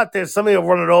fucking put it out there. Somebody will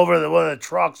run it over one of the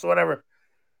trucks or whatever.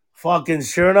 Fucking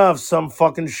sure enough, some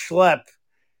fucking schlep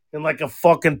in like a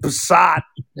fucking Passat.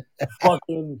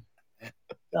 Fucking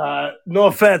no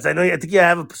offense, I think you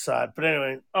have a Passat, but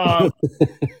anyway,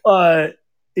 uh,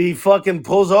 he fucking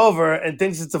pulls over and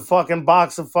thinks it's a fucking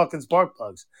box of fucking spark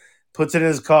plugs, puts it in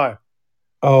his car.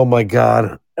 Oh my god,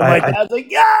 And my dad's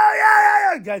like, yeah, yeah,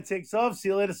 yeah, yeah. Guy takes off. See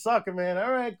you later, sucker, man.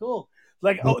 All right, cool.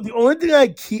 Like, the only thing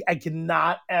I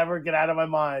cannot ever get out of my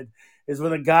mind is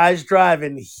when the guy's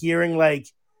driving, hearing like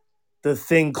the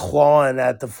thing clawing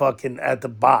at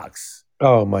the box,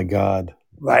 oh my god.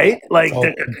 right? Like, Oh,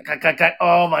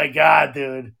 oh my god,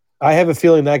 dude. I have a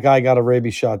feeling that guy got a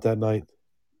rabies shot that night.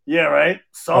 Yeah, right.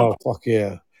 Oh Something. fuck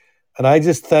yeah! And I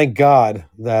just thank God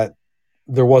that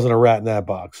there wasn't a rat in that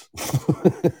box,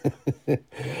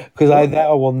 because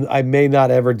I may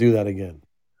not ever do that again.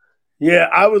 Yeah,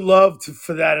 I would love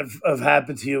for that have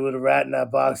happened to you with a rat in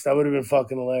that box. That would have been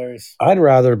fucking hilarious. I'd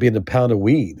rather be in a pound of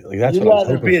weed. Like that's You'd what I was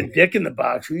rather hoping be a for. dick in the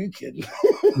box. Who are you kidding?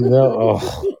 You know?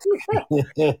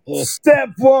 Oh. Step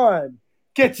one,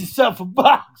 get yourself a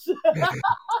box.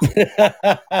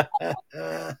 Cut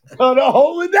a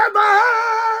hole in that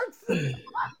box.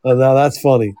 Oh, now that's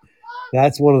funny.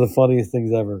 That's one of the funniest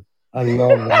things ever. I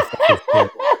love that fucking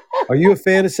shit. Are you a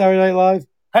fan of Saturday Night Live?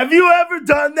 Have you ever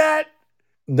done that?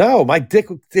 No, my dick.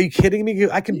 Are you kidding me?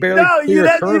 I can barely No, clear a you'd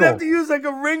have kernel. to use like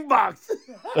a ring box.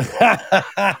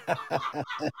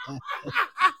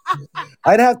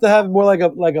 I'd have to have more like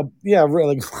a yeah,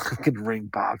 like fucking ring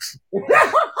box.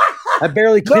 I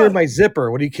barely No, cleared my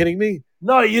zipper. What are you kidding me?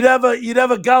 no, you'd have a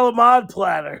Galamad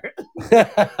platter.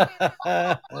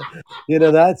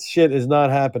 That shit is not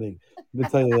happening. Let me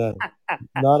tell you that.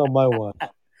 Not on my watch.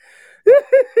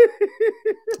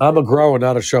 I'm a grower,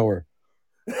 not a shower.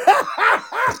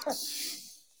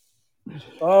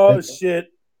 Oh shit.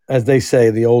 As they say,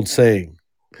 the old saying.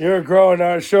 You're a grower,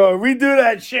 not a show. Redo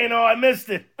that, Shano. I missed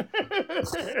it.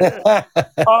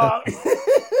 uh,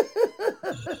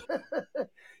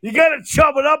 you gotta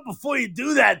chop it up before you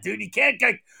do that, dude. You can't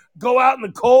go out in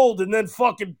the cold and then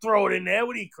fucking throw it in there.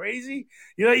 What are you, crazy?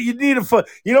 You need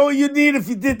you know what you need if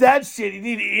you did that shit? You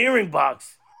need an earring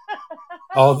box.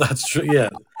 Oh, that's true. Yeah.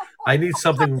 I need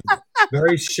something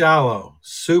very shallow,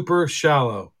 super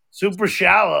shallow. Super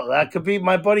shallow. That could be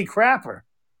my buddy Crapper.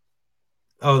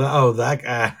 That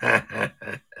guy.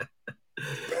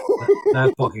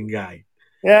 That fucking guy.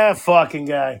 Yeah, fucking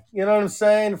guy. You know what I'm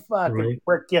saying? Fucking Right.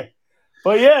 prick you.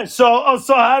 But yeah, so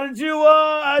how did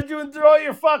you enjoy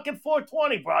your fucking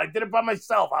 420, bro? I did it by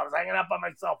myself. I was hanging out by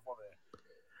myself over there.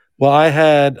 Well, I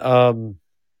had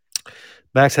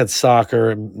Max had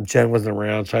soccer and Jen wasn't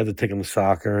around, so I had to take him to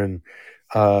soccer and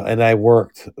I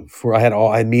worked I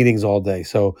had meetings all day.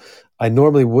 So I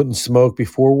normally wouldn't smoke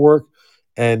before work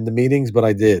and the meetings, but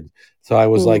I did. So I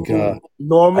was like I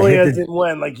Normally, hit as the in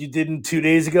when, like you didn't 2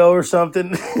 days ago or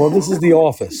something. well, this is the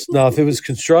office. Now, if it was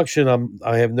construction,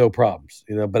 I have no problems,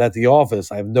 But at the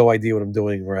office, I have no idea what I'm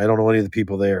doing, or I don't know any of the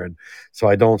people there, and so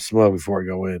I don't smoke before I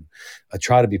go in. I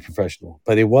try to be professional,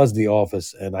 but it was the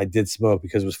office, and I did smoke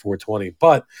because it was 420.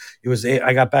 But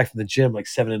I got back from the gym like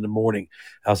 7 in the morning.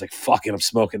 I was like, "Fuck it, I'm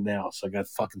smoking now." So I got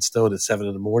fucking stoned at 7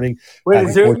 in the morning. Wait, Had the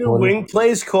is there a new 420. wing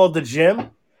place called the Gym?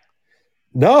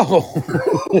 No,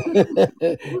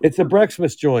 it's a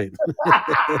breakfast joint.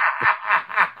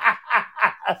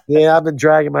 Yeah, I've been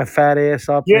dragging my fat ass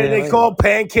up, Yeah, they man. call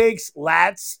pancakes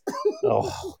lats.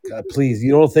 Oh God, please!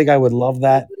 You don't think I would love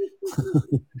that?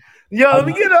 Yo, let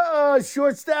me I'm, get a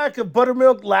short stack of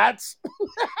buttermilk lats.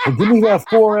 well, give me about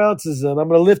 4 ounces, and I'm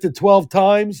going to lift it 12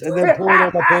 times, and then pour it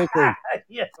on my pancake.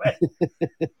 Yeah, right.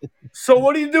 So,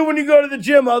 what do you do when you go to the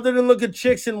gym other than look at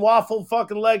chicks in waffle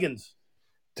fucking leggings?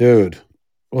 Dude.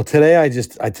 Well, today I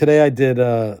did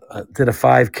a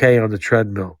 5K on the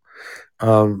treadmill,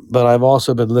 but I've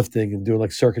also been lifting and doing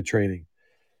like circuit training.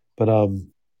 But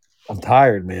I'm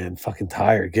tired, man. Fucking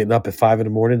tired. Getting up at 5 in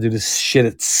the morning, do this shit.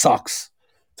 It sucks.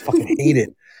 Fucking hate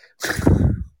it.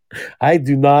 I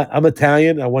do not. I'm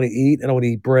Italian. I want to eat and I want to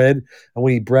eat bread. I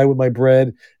want to eat bread with my bread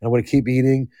and I want to keep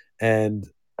eating and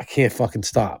I can't fucking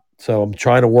stop. So I'm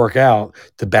trying to work out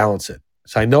to balance it.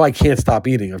 So I know I can't stop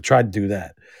eating. I've tried to do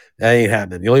that. That ain't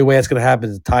happening. The only way that's going to happen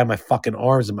is to tie my fucking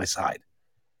arms in my side.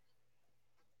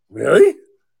 Really?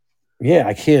 Yeah,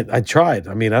 I can't. I tried.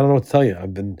 I mean, I don't know what to tell you.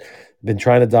 I've been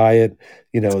trying to diet.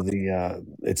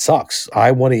 It sucks.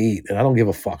 I want to eat and I don't give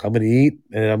a fuck. I'm going to eat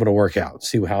and I'm going to work out.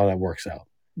 See how that works out.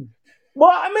 Well,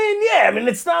 I mean, yeah. I mean,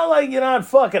 it's not like you're not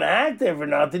fucking active or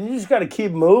nothing. You just got to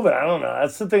keep moving. I don't know.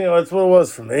 That's the thing. That's what it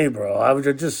was for me, bro. I was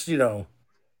just, Well,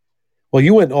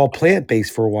 you went all plant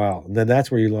based for a while, and then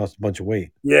that's where you lost a bunch of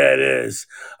weight. Yeah, it is.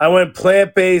 I went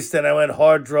plant based and I went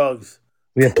hard drugs.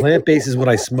 Yeah, plant based is what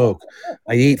I smoke.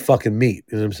 I eat fucking meat.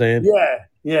 You know what I'm saying? Yeah,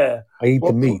 yeah. I eat the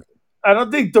Well, meat. I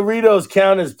don't think Doritos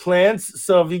count as plants.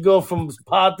 So if you go from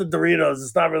pot to Doritos,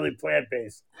 it's not really plant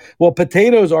based. Well,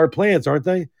 potatoes are plants, aren't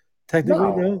they? Technically,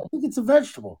 No, no. I think it's a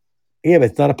vegetable. Yeah, but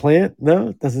it's not a plant. No,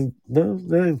 it doesn't.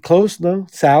 No, close. No,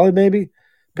 salad maybe.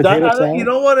 Potato You salad.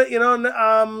 know what?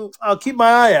 I'll keep my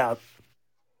eye out.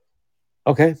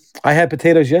 Okay, I had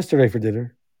potatoes yesterday for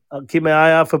dinner. I'll keep my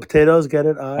eye out for potatoes. Get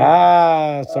it? Sorry.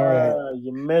 You I was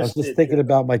missed just it, thinking dude.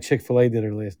 about my Chick-fil-A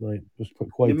dinner last night. It was You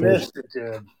quite delicious. missed it,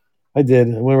 dude. I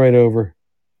did. I went right over.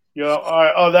 Yo, all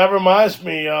right. Oh, that reminds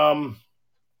me.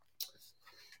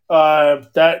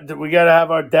 That we got to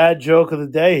have our dad joke of the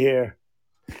day here.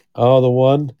 Oh, the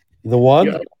one.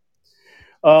 Yeah.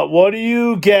 What do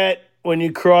you get when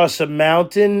you cross a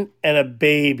mountain and a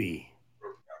baby?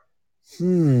 What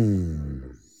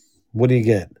do you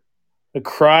get? A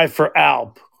cry for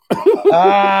Alp.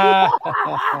 Ah.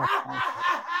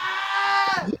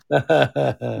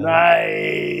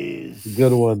 Nice.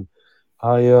 Good one.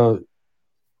 I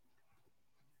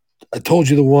told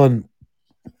you the one.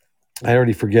 I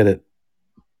already forget it.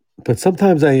 But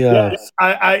sometimes Yes,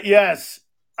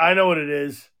 I know what it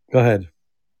is. go ahead.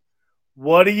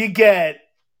 What do you get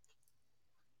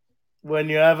when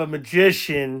you have a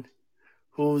magician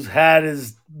who's had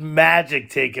his magic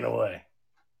taken away?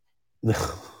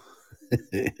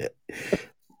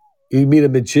 You mean a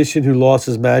magician who lost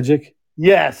his magic?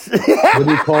 Yes. What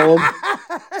do you call him?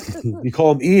 You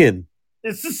call him Ian.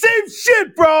 It's the same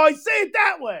shit, bro. I say it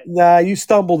that way. Nah, you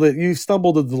stumbled it. You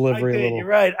stumbled the I delivery a did. little. You're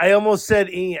right. I almost said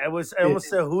Ian. I almost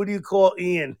said, who do you call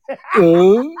Ian?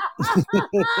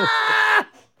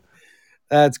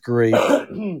 That's great.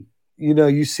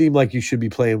 You seem like you should be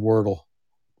playing Wordle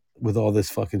with all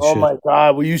this fucking Oh shit. my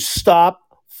God. Will you stop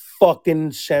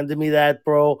fucking sending me that,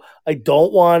 bro? I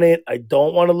don't want it. I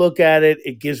don't want to look at it.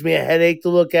 It gives me a headache to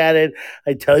look at it.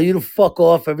 I tell you to fuck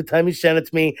off every time you send it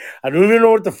to me. I don't even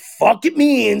know what the fuck it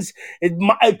means.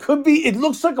 It could be, it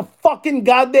looks like a fucking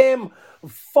goddamn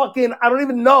fucking, I don't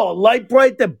even know, a light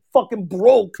bright that fucking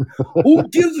broke. Who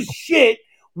gives a shit?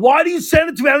 Why do you send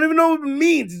it to me? I don't even know what it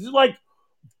means. Is it like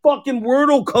fucking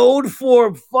Wordle code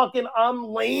for fucking I'm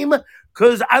lame?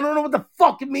 Because I don't know what the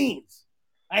fuck it means.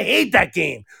 I hate that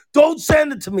game. Don't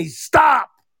send it to me. Stop.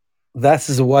 That's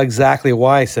exactly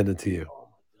why I sent it to you.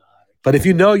 But if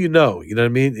you know, you know. You know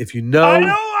what I mean? If you know, I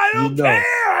don't you know. care.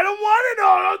 I don't want to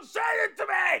know. Don't send it to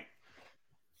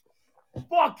me.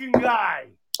 Fucking guy.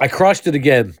 I crushed it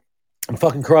again. I'm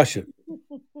fucking crush it.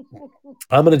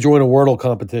 I'm gonna join a Wordle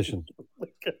competition.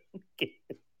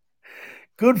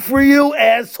 Good for you,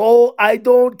 asshole. I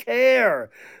don't care.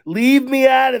 Leave me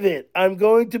out of it. I'm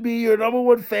going to be your number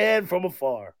one fan from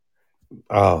afar.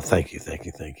 Oh, thank you.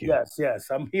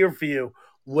 Yes. I'm here for you.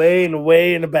 Way in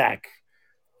the back.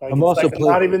 I'm also I'm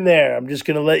not even there. I'm just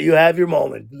gonna let you have your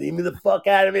moment. Leave me the fuck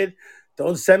out of it.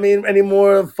 Don't send me any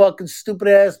more fucking stupid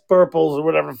ass purples or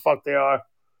whatever the fuck they are.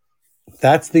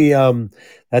 That's the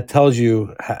that tells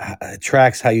you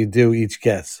tracks how you do each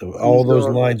guess. So all those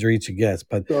lines are each a guess.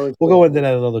 But we'll go into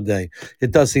that another day.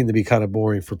 It does seem to be kind of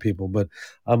boring for people, but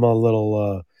I'm a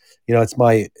little it's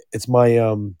my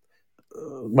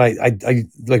I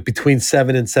like between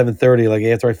 7 and 7:30, like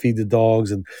after I feed the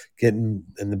dogs and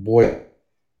the boy.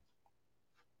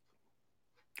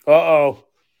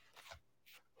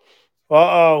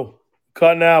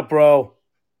 Cutting out, bro.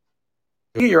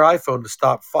 Get your iPhone to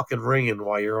stop fucking ringing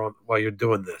while you're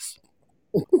doing this.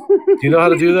 Do you know how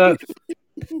to do that?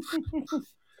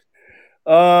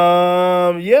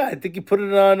 Yeah, I think you put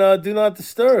it on Do Not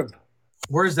Disturb.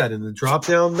 Where is that, in the drop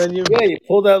down menu? Yeah, you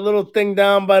pull that little thing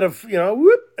down by the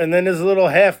whoop, and then there's a little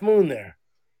half moon there.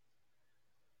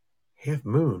 Half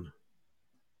moon.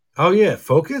 Oh yeah,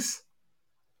 focus.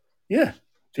 Yeah.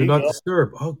 Do not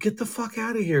disturb. Oh, get the fuck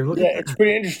out of here. Look at that. It's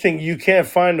pretty interesting. You can't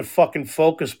find the fucking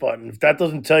focus button. If that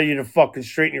doesn't tell you to fucking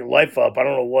straighten your life up, I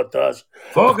don't know what does.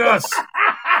 Focus.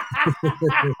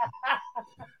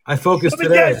 I focused Let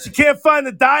me today. guess, you can't find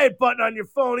the diet button on your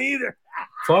phone either.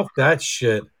 Fuck that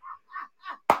shit.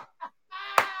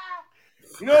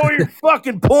 You know where your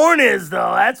fucking porn is,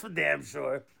 though. That's for damn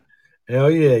sure.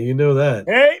 Hell yeah, you know that.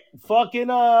 Hey, fucking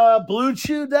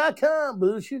bluechew.com,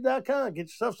 bluechew.com. Get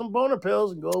yourself some boner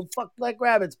pills and go fuck like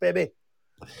rabbits, baby.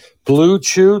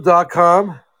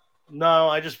 BlueChew.com. No,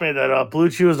 I just made that up. Blue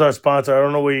Chew is our sponsor. I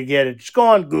don't know where you get it. Just go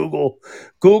on Google.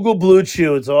 Google Blue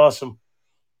Chew. It's awesome.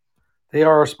 They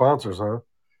are our sponsors, huh?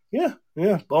 Yeah,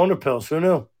 yeah. Boner pills. Who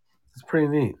knew? It's pretty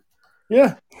neat.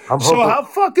 Yeah. I'm So hoping. how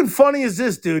fucking funny is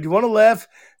this, dude? You want to laugh?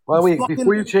 Well, wait, Fucking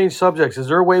before you change subjects, is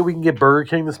there a way we can get Burger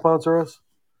King to sponsor us?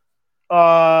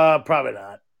 probably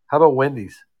not. How about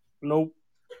Wendy's? Nope.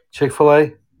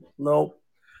 Chick-fil-A? Nope.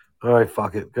 All right,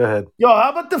 fuck it. Go ahead. Yo,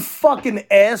 how about the fucking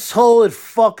asshole at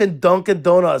fucking Dunkin'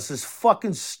 Donuts? This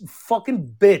fucking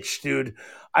bitch, dude.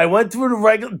 I went through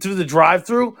the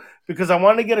drive-through because I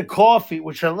wanted to get a coffee,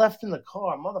 which I left in the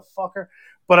car, motherfucker.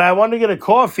 But I wanted to get a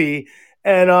coffee,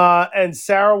 and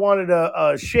Sarah wanted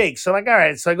a shake. So I'm like, all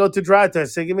right. So I go to drive-through. I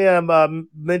say, give me a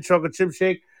mint chocolate chip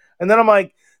shake. And then I'm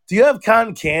like, do you have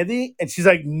cotton candy? And she's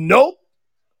like, nope.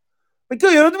 Like, yo,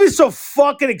 you don't have to be so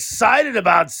fucking excited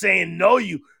about saying no,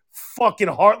 you fucking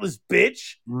heartless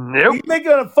bitch. Nope. You're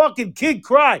making a fucking kid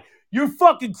cry. You're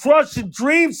fucking crushing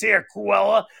dreams here,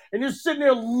 Cruella, and you're sitting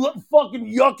there fucking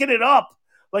yucking it up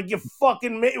like you're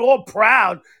fucking all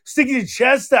proud, sticking your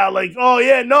chest out like, oh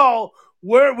yeah, no,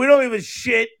 we don't give a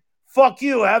shit. Fuck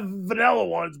you. Have vanilla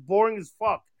one. It's boring as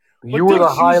fuck. You were dude, the she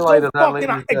was highlight so of that fucking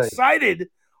lady's day. excited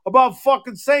about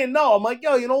fucking saying no. I'm like,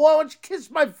 yo, you know what? Why don't you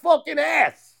kiss my fucking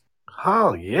ass?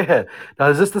 Oh yeah. Now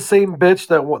is this the same bitch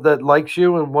that likes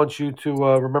you and wants you to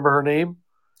remember her name?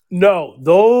 No,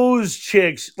 those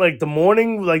chicks, like the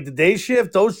morning, like the day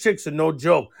shift, those chicks are no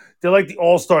joke. They're like the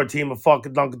all-star team of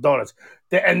fucking Dunkin' Donuts.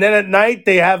 And then at night,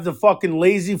 they have the fucking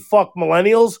lazy fuck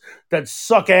millennials that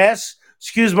suck ass.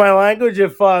 Excuse my language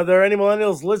if there are any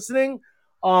millennials listening.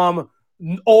 Um,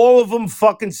 all of them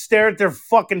fucking stare at their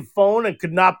fucking phone and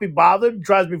could not be bothered. It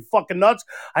drives me fucking nuts.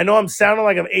 I know I'm sounding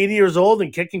like I'm 80 years old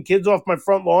and kicking kids off my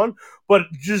front lawn,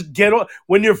 but just get on.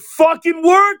 When you're fucking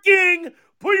working,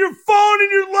 put your phone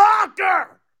in your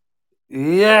locker.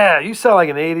 Yeah, you sound like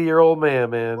an 80-year-old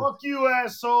man. Fuck you,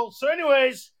 asshole. So,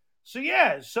 anyways,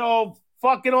 so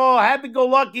fucking all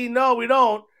happy-go-lucky. No, we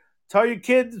don't. Tell your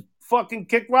kids fucking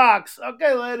kick rocks.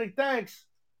 Okay, lady, thanks.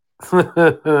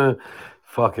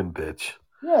 Fucking bitch.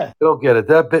 Yeah. I don't get it.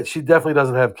 That bitch, she definitely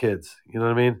doesn't have kids. You know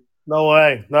what I mean? No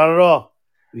way. Not at all.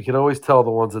 You can always tell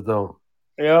the ones that don't.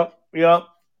 Yep.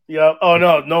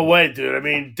 Oh no way, dude. I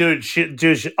mean, dude,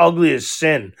 she's ugly as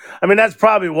sin. I mean, that's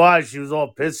probably why she was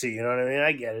all pissy. You know what I mean?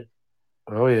 I get it.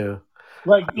 Oh yeah.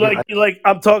 Like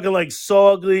I'm talking like so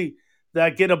ugly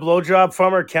that getting a blowjob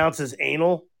from her counts as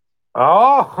anal.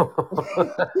 Oh,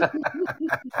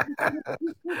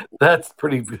 that's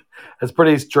pretty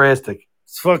drastic.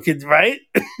 It's fucking right.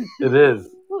 It is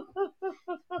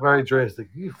very drastic.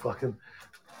 You fucking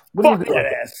Fuck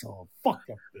that asshole. Fuck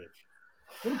that bitch.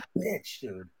 What a bitch,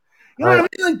 dude. You know what I mean?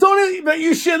 Like, don't even,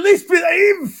 you should at least be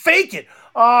even fake it.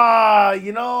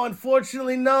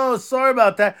 Unfortunately, no. Sorry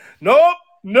about that. Nope.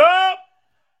 No,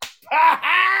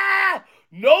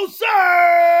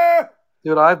 sir.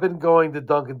 Dude, I've been going to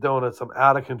Dunkin' Donuts. I'm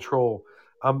out of control.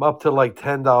 I'm up to like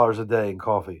 $10 a day in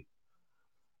coffee.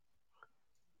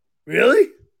 Really?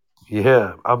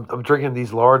 Yeah, I'm drinking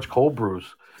these large cold brews.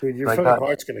 Dude, your fucking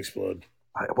heart's gonna explode.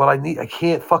 I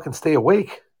can't fucking stay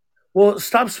awake. Well,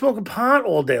 stop smoking pot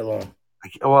all day long.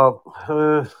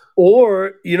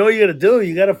 Or, you know what you gotta do?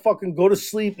 You gotta fucking go to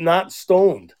sleep not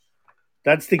stoned.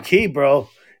 That's the key, bro.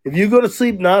 If you go to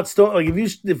sleep not stoned, like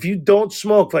if you don't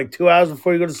smoke like 2 hours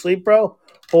before you go to sleep, bro,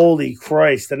 holy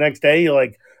Christ. The next day you're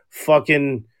like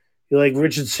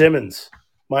Richard Simmons,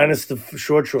 minus the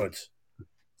short shorts.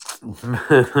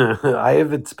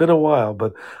 it's been a while,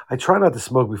 but I try not to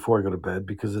smoke before I go to bed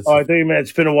because it's. Oh, I think you meant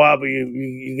it's been a while, but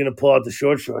you're gonna pull out the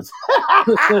short shorts.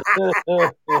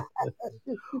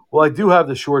 Well, I do have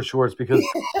the short shorts because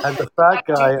as a fat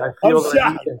guy, I feel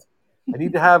that I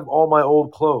need to have all my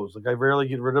old clothes. Like I rarely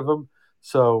get rid of them,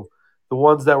 so the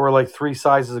ones that were like 3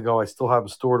 sizes ago, I still have them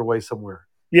stored away somewhere.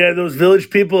 Yeah, those village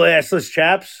people, assless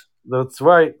chaps. That's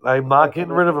right. I'm not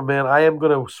getting rid of them, man. I am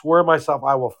going to swear myself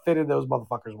I will fit in those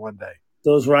motherfuckers one day.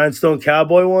 Those rhinestone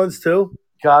cowboy ones, too?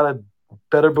 Gotta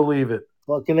better believe it.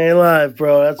 Fucking A-Live,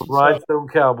 bro. That's rhinestone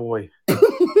cowboy.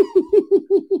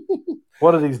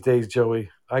 One of these days,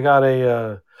 Joey, I got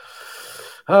it'll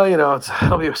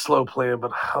be a slow plan,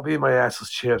 but I'll be in my assless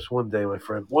champs one day, my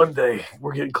friend. One day.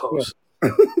 We're getting close.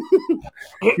 Do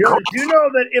you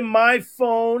know that in my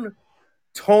phone,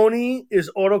 Tony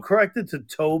is autocorrected to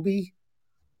Toby.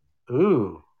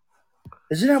 Ooh,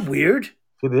 Isn't that weird?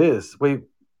 it is. Wait,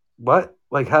 what?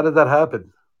 Like, how did that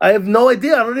happen? I have no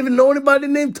idea. I don't even know anybody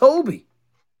named Toby.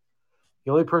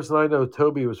 The only person I know,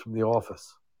 Toby, was from The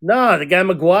Office. No, the guy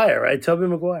McGuire, right? Toby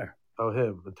McGuire. Oh,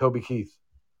 him, and Toby Keith.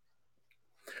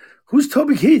 Who's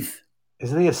Toby Keith?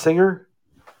 Isn't he a singer?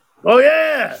 Oh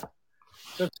yeah,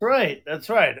 that's right. That's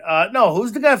right. No,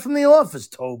 who's the guy from The Office?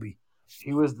 Toby.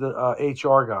 He was the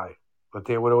HR guy that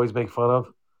they would always make fun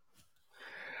of.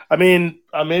 I mean,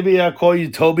 maybe I'll call you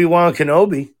Toby Wan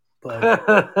Kenobi. But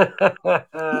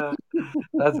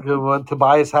that's a good one.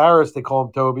 Tobias Harris, they call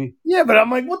him Toby. yeah, but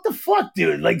I'm like, what the fuck,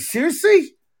 dude? Like,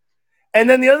 seriously? And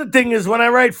then the other thing is when I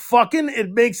write fucking,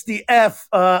 it makes the F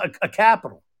a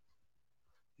capital.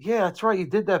 Yeah, that's right. You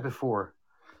did that before.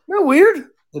 Isn't that weird?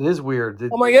 It is weird.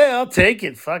 I'm like, yeah, I'll take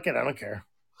it. Fuck it. I don't care.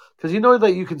 Because you know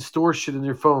that you can store shit in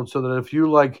your phone so that if you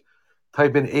like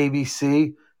type in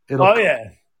ABC, it'll Oh, yeah.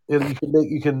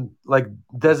 you can like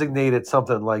designate it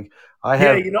something like I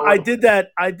Yeah, have. I did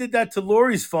that. I did that to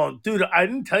Lori's phone, dude. I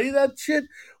didn't tell you that shit.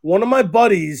 One of my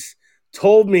buddies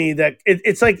told me that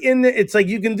it's like it's like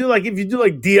you can do like if you do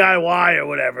like DIY or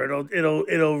whatever, it'll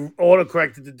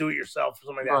autocorrect it to do it yourself or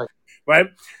something like that, right?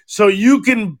 So you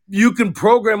can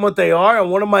program what they are, and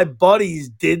one of my buddies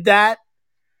did that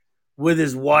with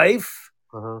his wife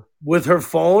with her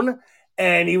phone,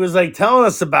 and he was like telling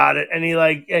us about it, and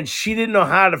and she didn't know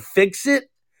how to fix it.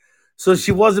 So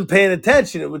she wasn't paying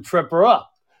attention. It would trip her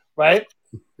up, right?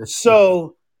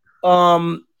 So,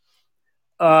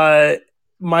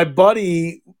 my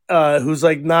buddy, who's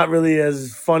like not really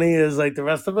as funny as like the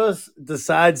rest of us,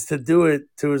 decides to do it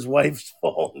to his wife's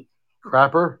phone.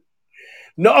 Crapper?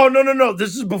 No.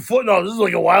 This is before. No, this is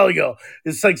like a while ago.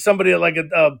 It's like somebody at like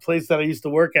a place that I used to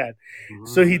work at. Mm-hmm.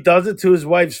 So he does it to his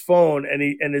wife's phone, and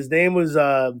his name was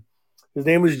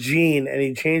Gene, and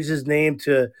he changed his name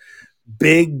to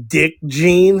Big Dick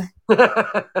Gene.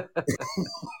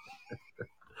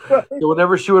 So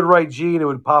whenever she would write Gene, it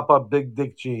would pop up Big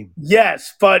Dick Gene.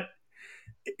 Yes, but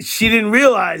she didn't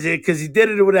realize it because he did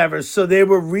it or whatever. So they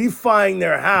were refining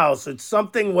their house. It's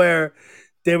something where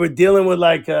they were dealing with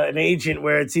like an agent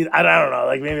where it's either, I don't know,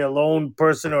 like maybe a loan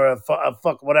person or a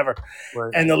fuck whatever.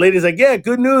 Right. And the lady's like, yeah,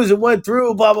 good news. It went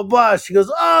through, blah, blah, blah. She goes,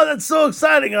 oh, that's so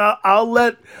exciting.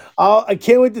 I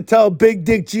can't wait to tell Big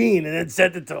Dick Gene, and then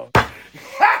sent it to him.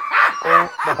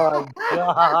 Oh my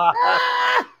God.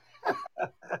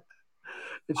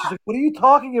 And she's like, what are you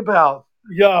talking about?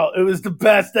 Yo, it was the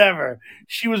best ever.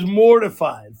 She was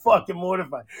mortified, fucking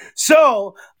mortified.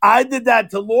 So I did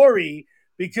that to Lori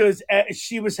because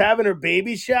she was having her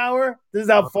baby shower. This is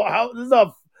how far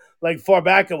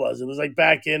back it was. It was like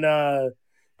back in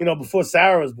before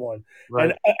Sarah was born.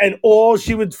 Right. And all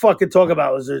she would fucking talk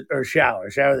about was her shower.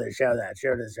 Shower this, shower that,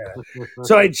 shower this, shower that.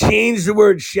 So I changed the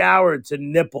word shower to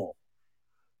nipple.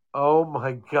 Oh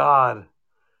my God.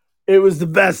 It was the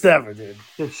best ever, dude.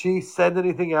 Did she send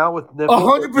anything out with nipple?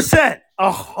 100%.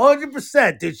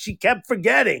 100%. Dude, she kept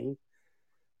forgetting.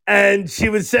 And she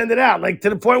would send it out, like to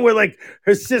the point where like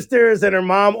her sisters and her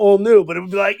mom all knew, but it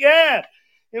would be like, yeah,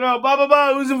 blah, blah,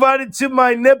 blah, who's invited to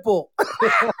my nipple?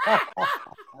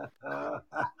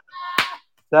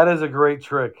 That is a great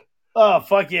trick. Oh,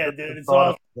 fuck yeah, dude. It's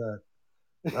awesome.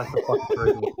 That's a fucking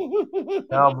great one.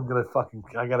 Now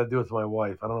I gotta do it to my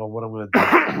wife. I don't know what I'm gonna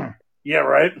do. Yeah,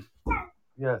 right?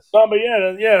 Yes. No, but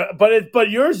yeah. But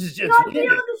yours is just. Can I be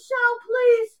on the show,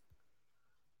 please?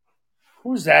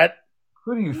 Who's that?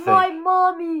 Who do you think? My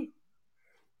mommy.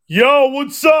 Yo,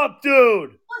 what's up,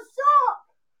 dude? What's up?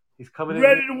 He's coming in.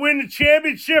 Ready to win the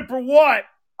championship or what?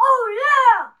 Oh,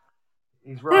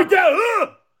 yeah. He's rocking,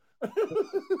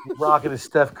 he's rocking his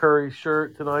Steph Curry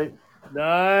shirt tonight.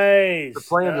 Nice. They're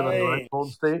playing tonight, right?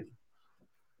 Golden State.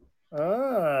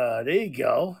 Ah, there you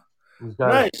go.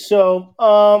 Nice. So,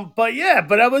 but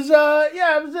I was,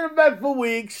 I was in a eventful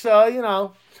week,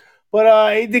 so But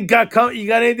you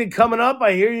got anything coming up?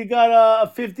 I hear you got a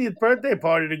 50th birthday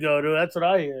party to go to. That's what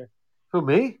I hear. Who,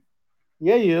 me?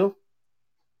 Yeah, you.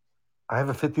 I have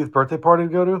a 50th birthday party to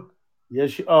go to.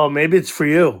 Yes. Maybe it's for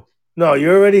you. No,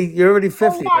 you're already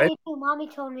 50, right? Mommy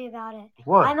told me about it.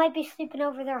 What? I might be sleeping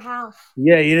over their house.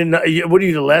 Yeah, you didn't know. What are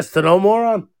you, the less to know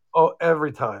moron? Oh,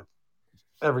 every time.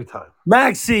 Every time.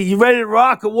 Maxie, you ready to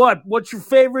rock or what? What's your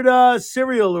favorite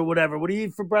cereal or whatever? What do you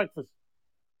eat for breakfast?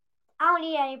 I don't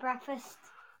eat any breakfast.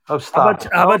 Oh, stop.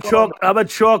 How about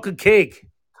chocolate cake?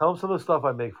 Tell them some of the stuff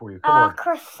I make for you. Come on.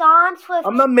 Croissants with...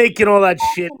 I'm not making all that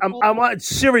shit. I want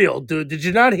cereal, dude. Did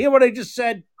you not hear what I just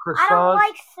said? Croissants. I don't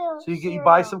like cereal. So you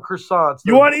buy some croissants.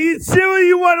 You want to eat cereal?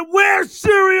 You want to wear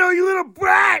cereal, you little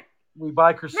brat? We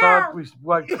buy croissant. No. We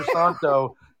buy croissant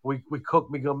dough. We cook.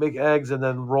 We go make eggs and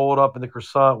then roll it up in the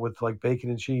croissant with like bacon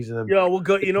and cheese and then. Yo, we'll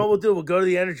go. You know what we'll do? We'll go to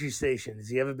the energy station. Has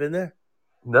he ever been there,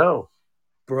 No.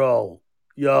 bro?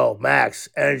 Yo, Max,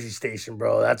 energy station,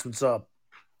 bro. That's what's up,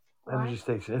 Energy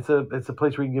station. It's a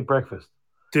place where you can get breakfast.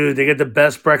 dude. They get the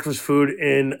best breakfast food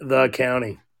in the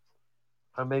county.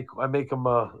 I make them.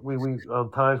 We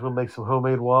on times we'll make some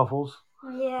homemade waffles.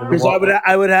 Yeah. And Because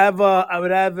I would have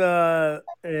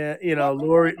you know,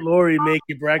 Lori make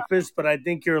you breakfast, but I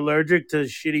think you're allergic to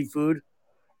shitty food.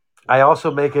 I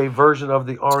also make a version of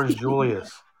the Orange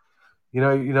Julius. You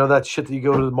know that shit that you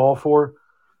go to the mall for.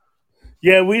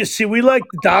 Yeah, we like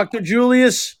Dr.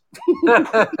 Julius.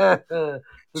 The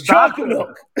Chocolate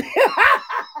milk.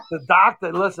 The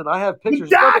doctor. Listen, I have pictures.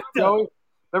 Doctor.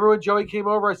 Remember when Joey came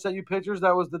over? I sent you pictures.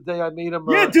 That was the day I made him.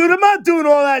 Yeah, dude, I'm not doing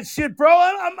all that shit, bro.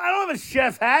 I don't have a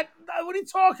chef hat. What are you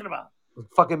talking about?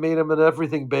 Fucking made him an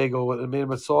everything bagel and made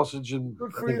him a sausage and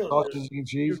Good for I think you, sausage and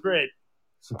cheese. You're great.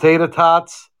 Some tater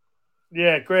tots.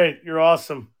 Yeah, great. You're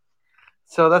awesome.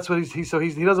 So that's what he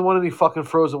doesn't want any fucking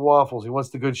frozen waffles. He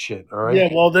wants the good shit. All right. Yeah,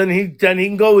 well then he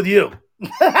can go with you.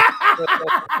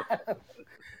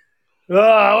 All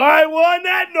right. Well, on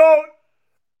that note,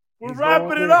 we're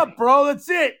wrapping it up, bro. That's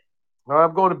it. All right,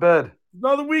 I'm going to bed.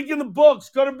 Another week in the books.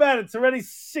 Go to bed. It's already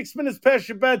 6 minutes past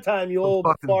your bedtime. You old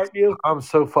fart, you. I'm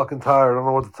so fucking tired. I don't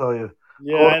know what to tell you.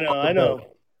 Yeah, I know.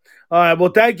 All right. Well,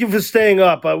 thank you for staying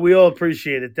up. We all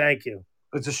appreciate it. Thank you.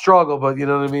 It's a struggle, but you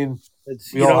know what I mean.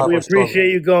 We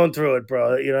appreciate you going through it,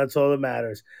 bro. You know, that's all that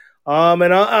matters. And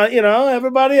you know,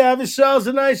 everybody have yourselves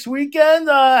a nice weekend.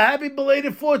 Happy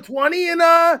belated 420,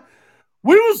 and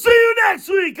we will see you next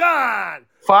week on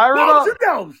Fire It Up,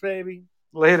 Dopes, baby.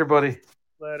 Later, buddy.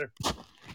 Later.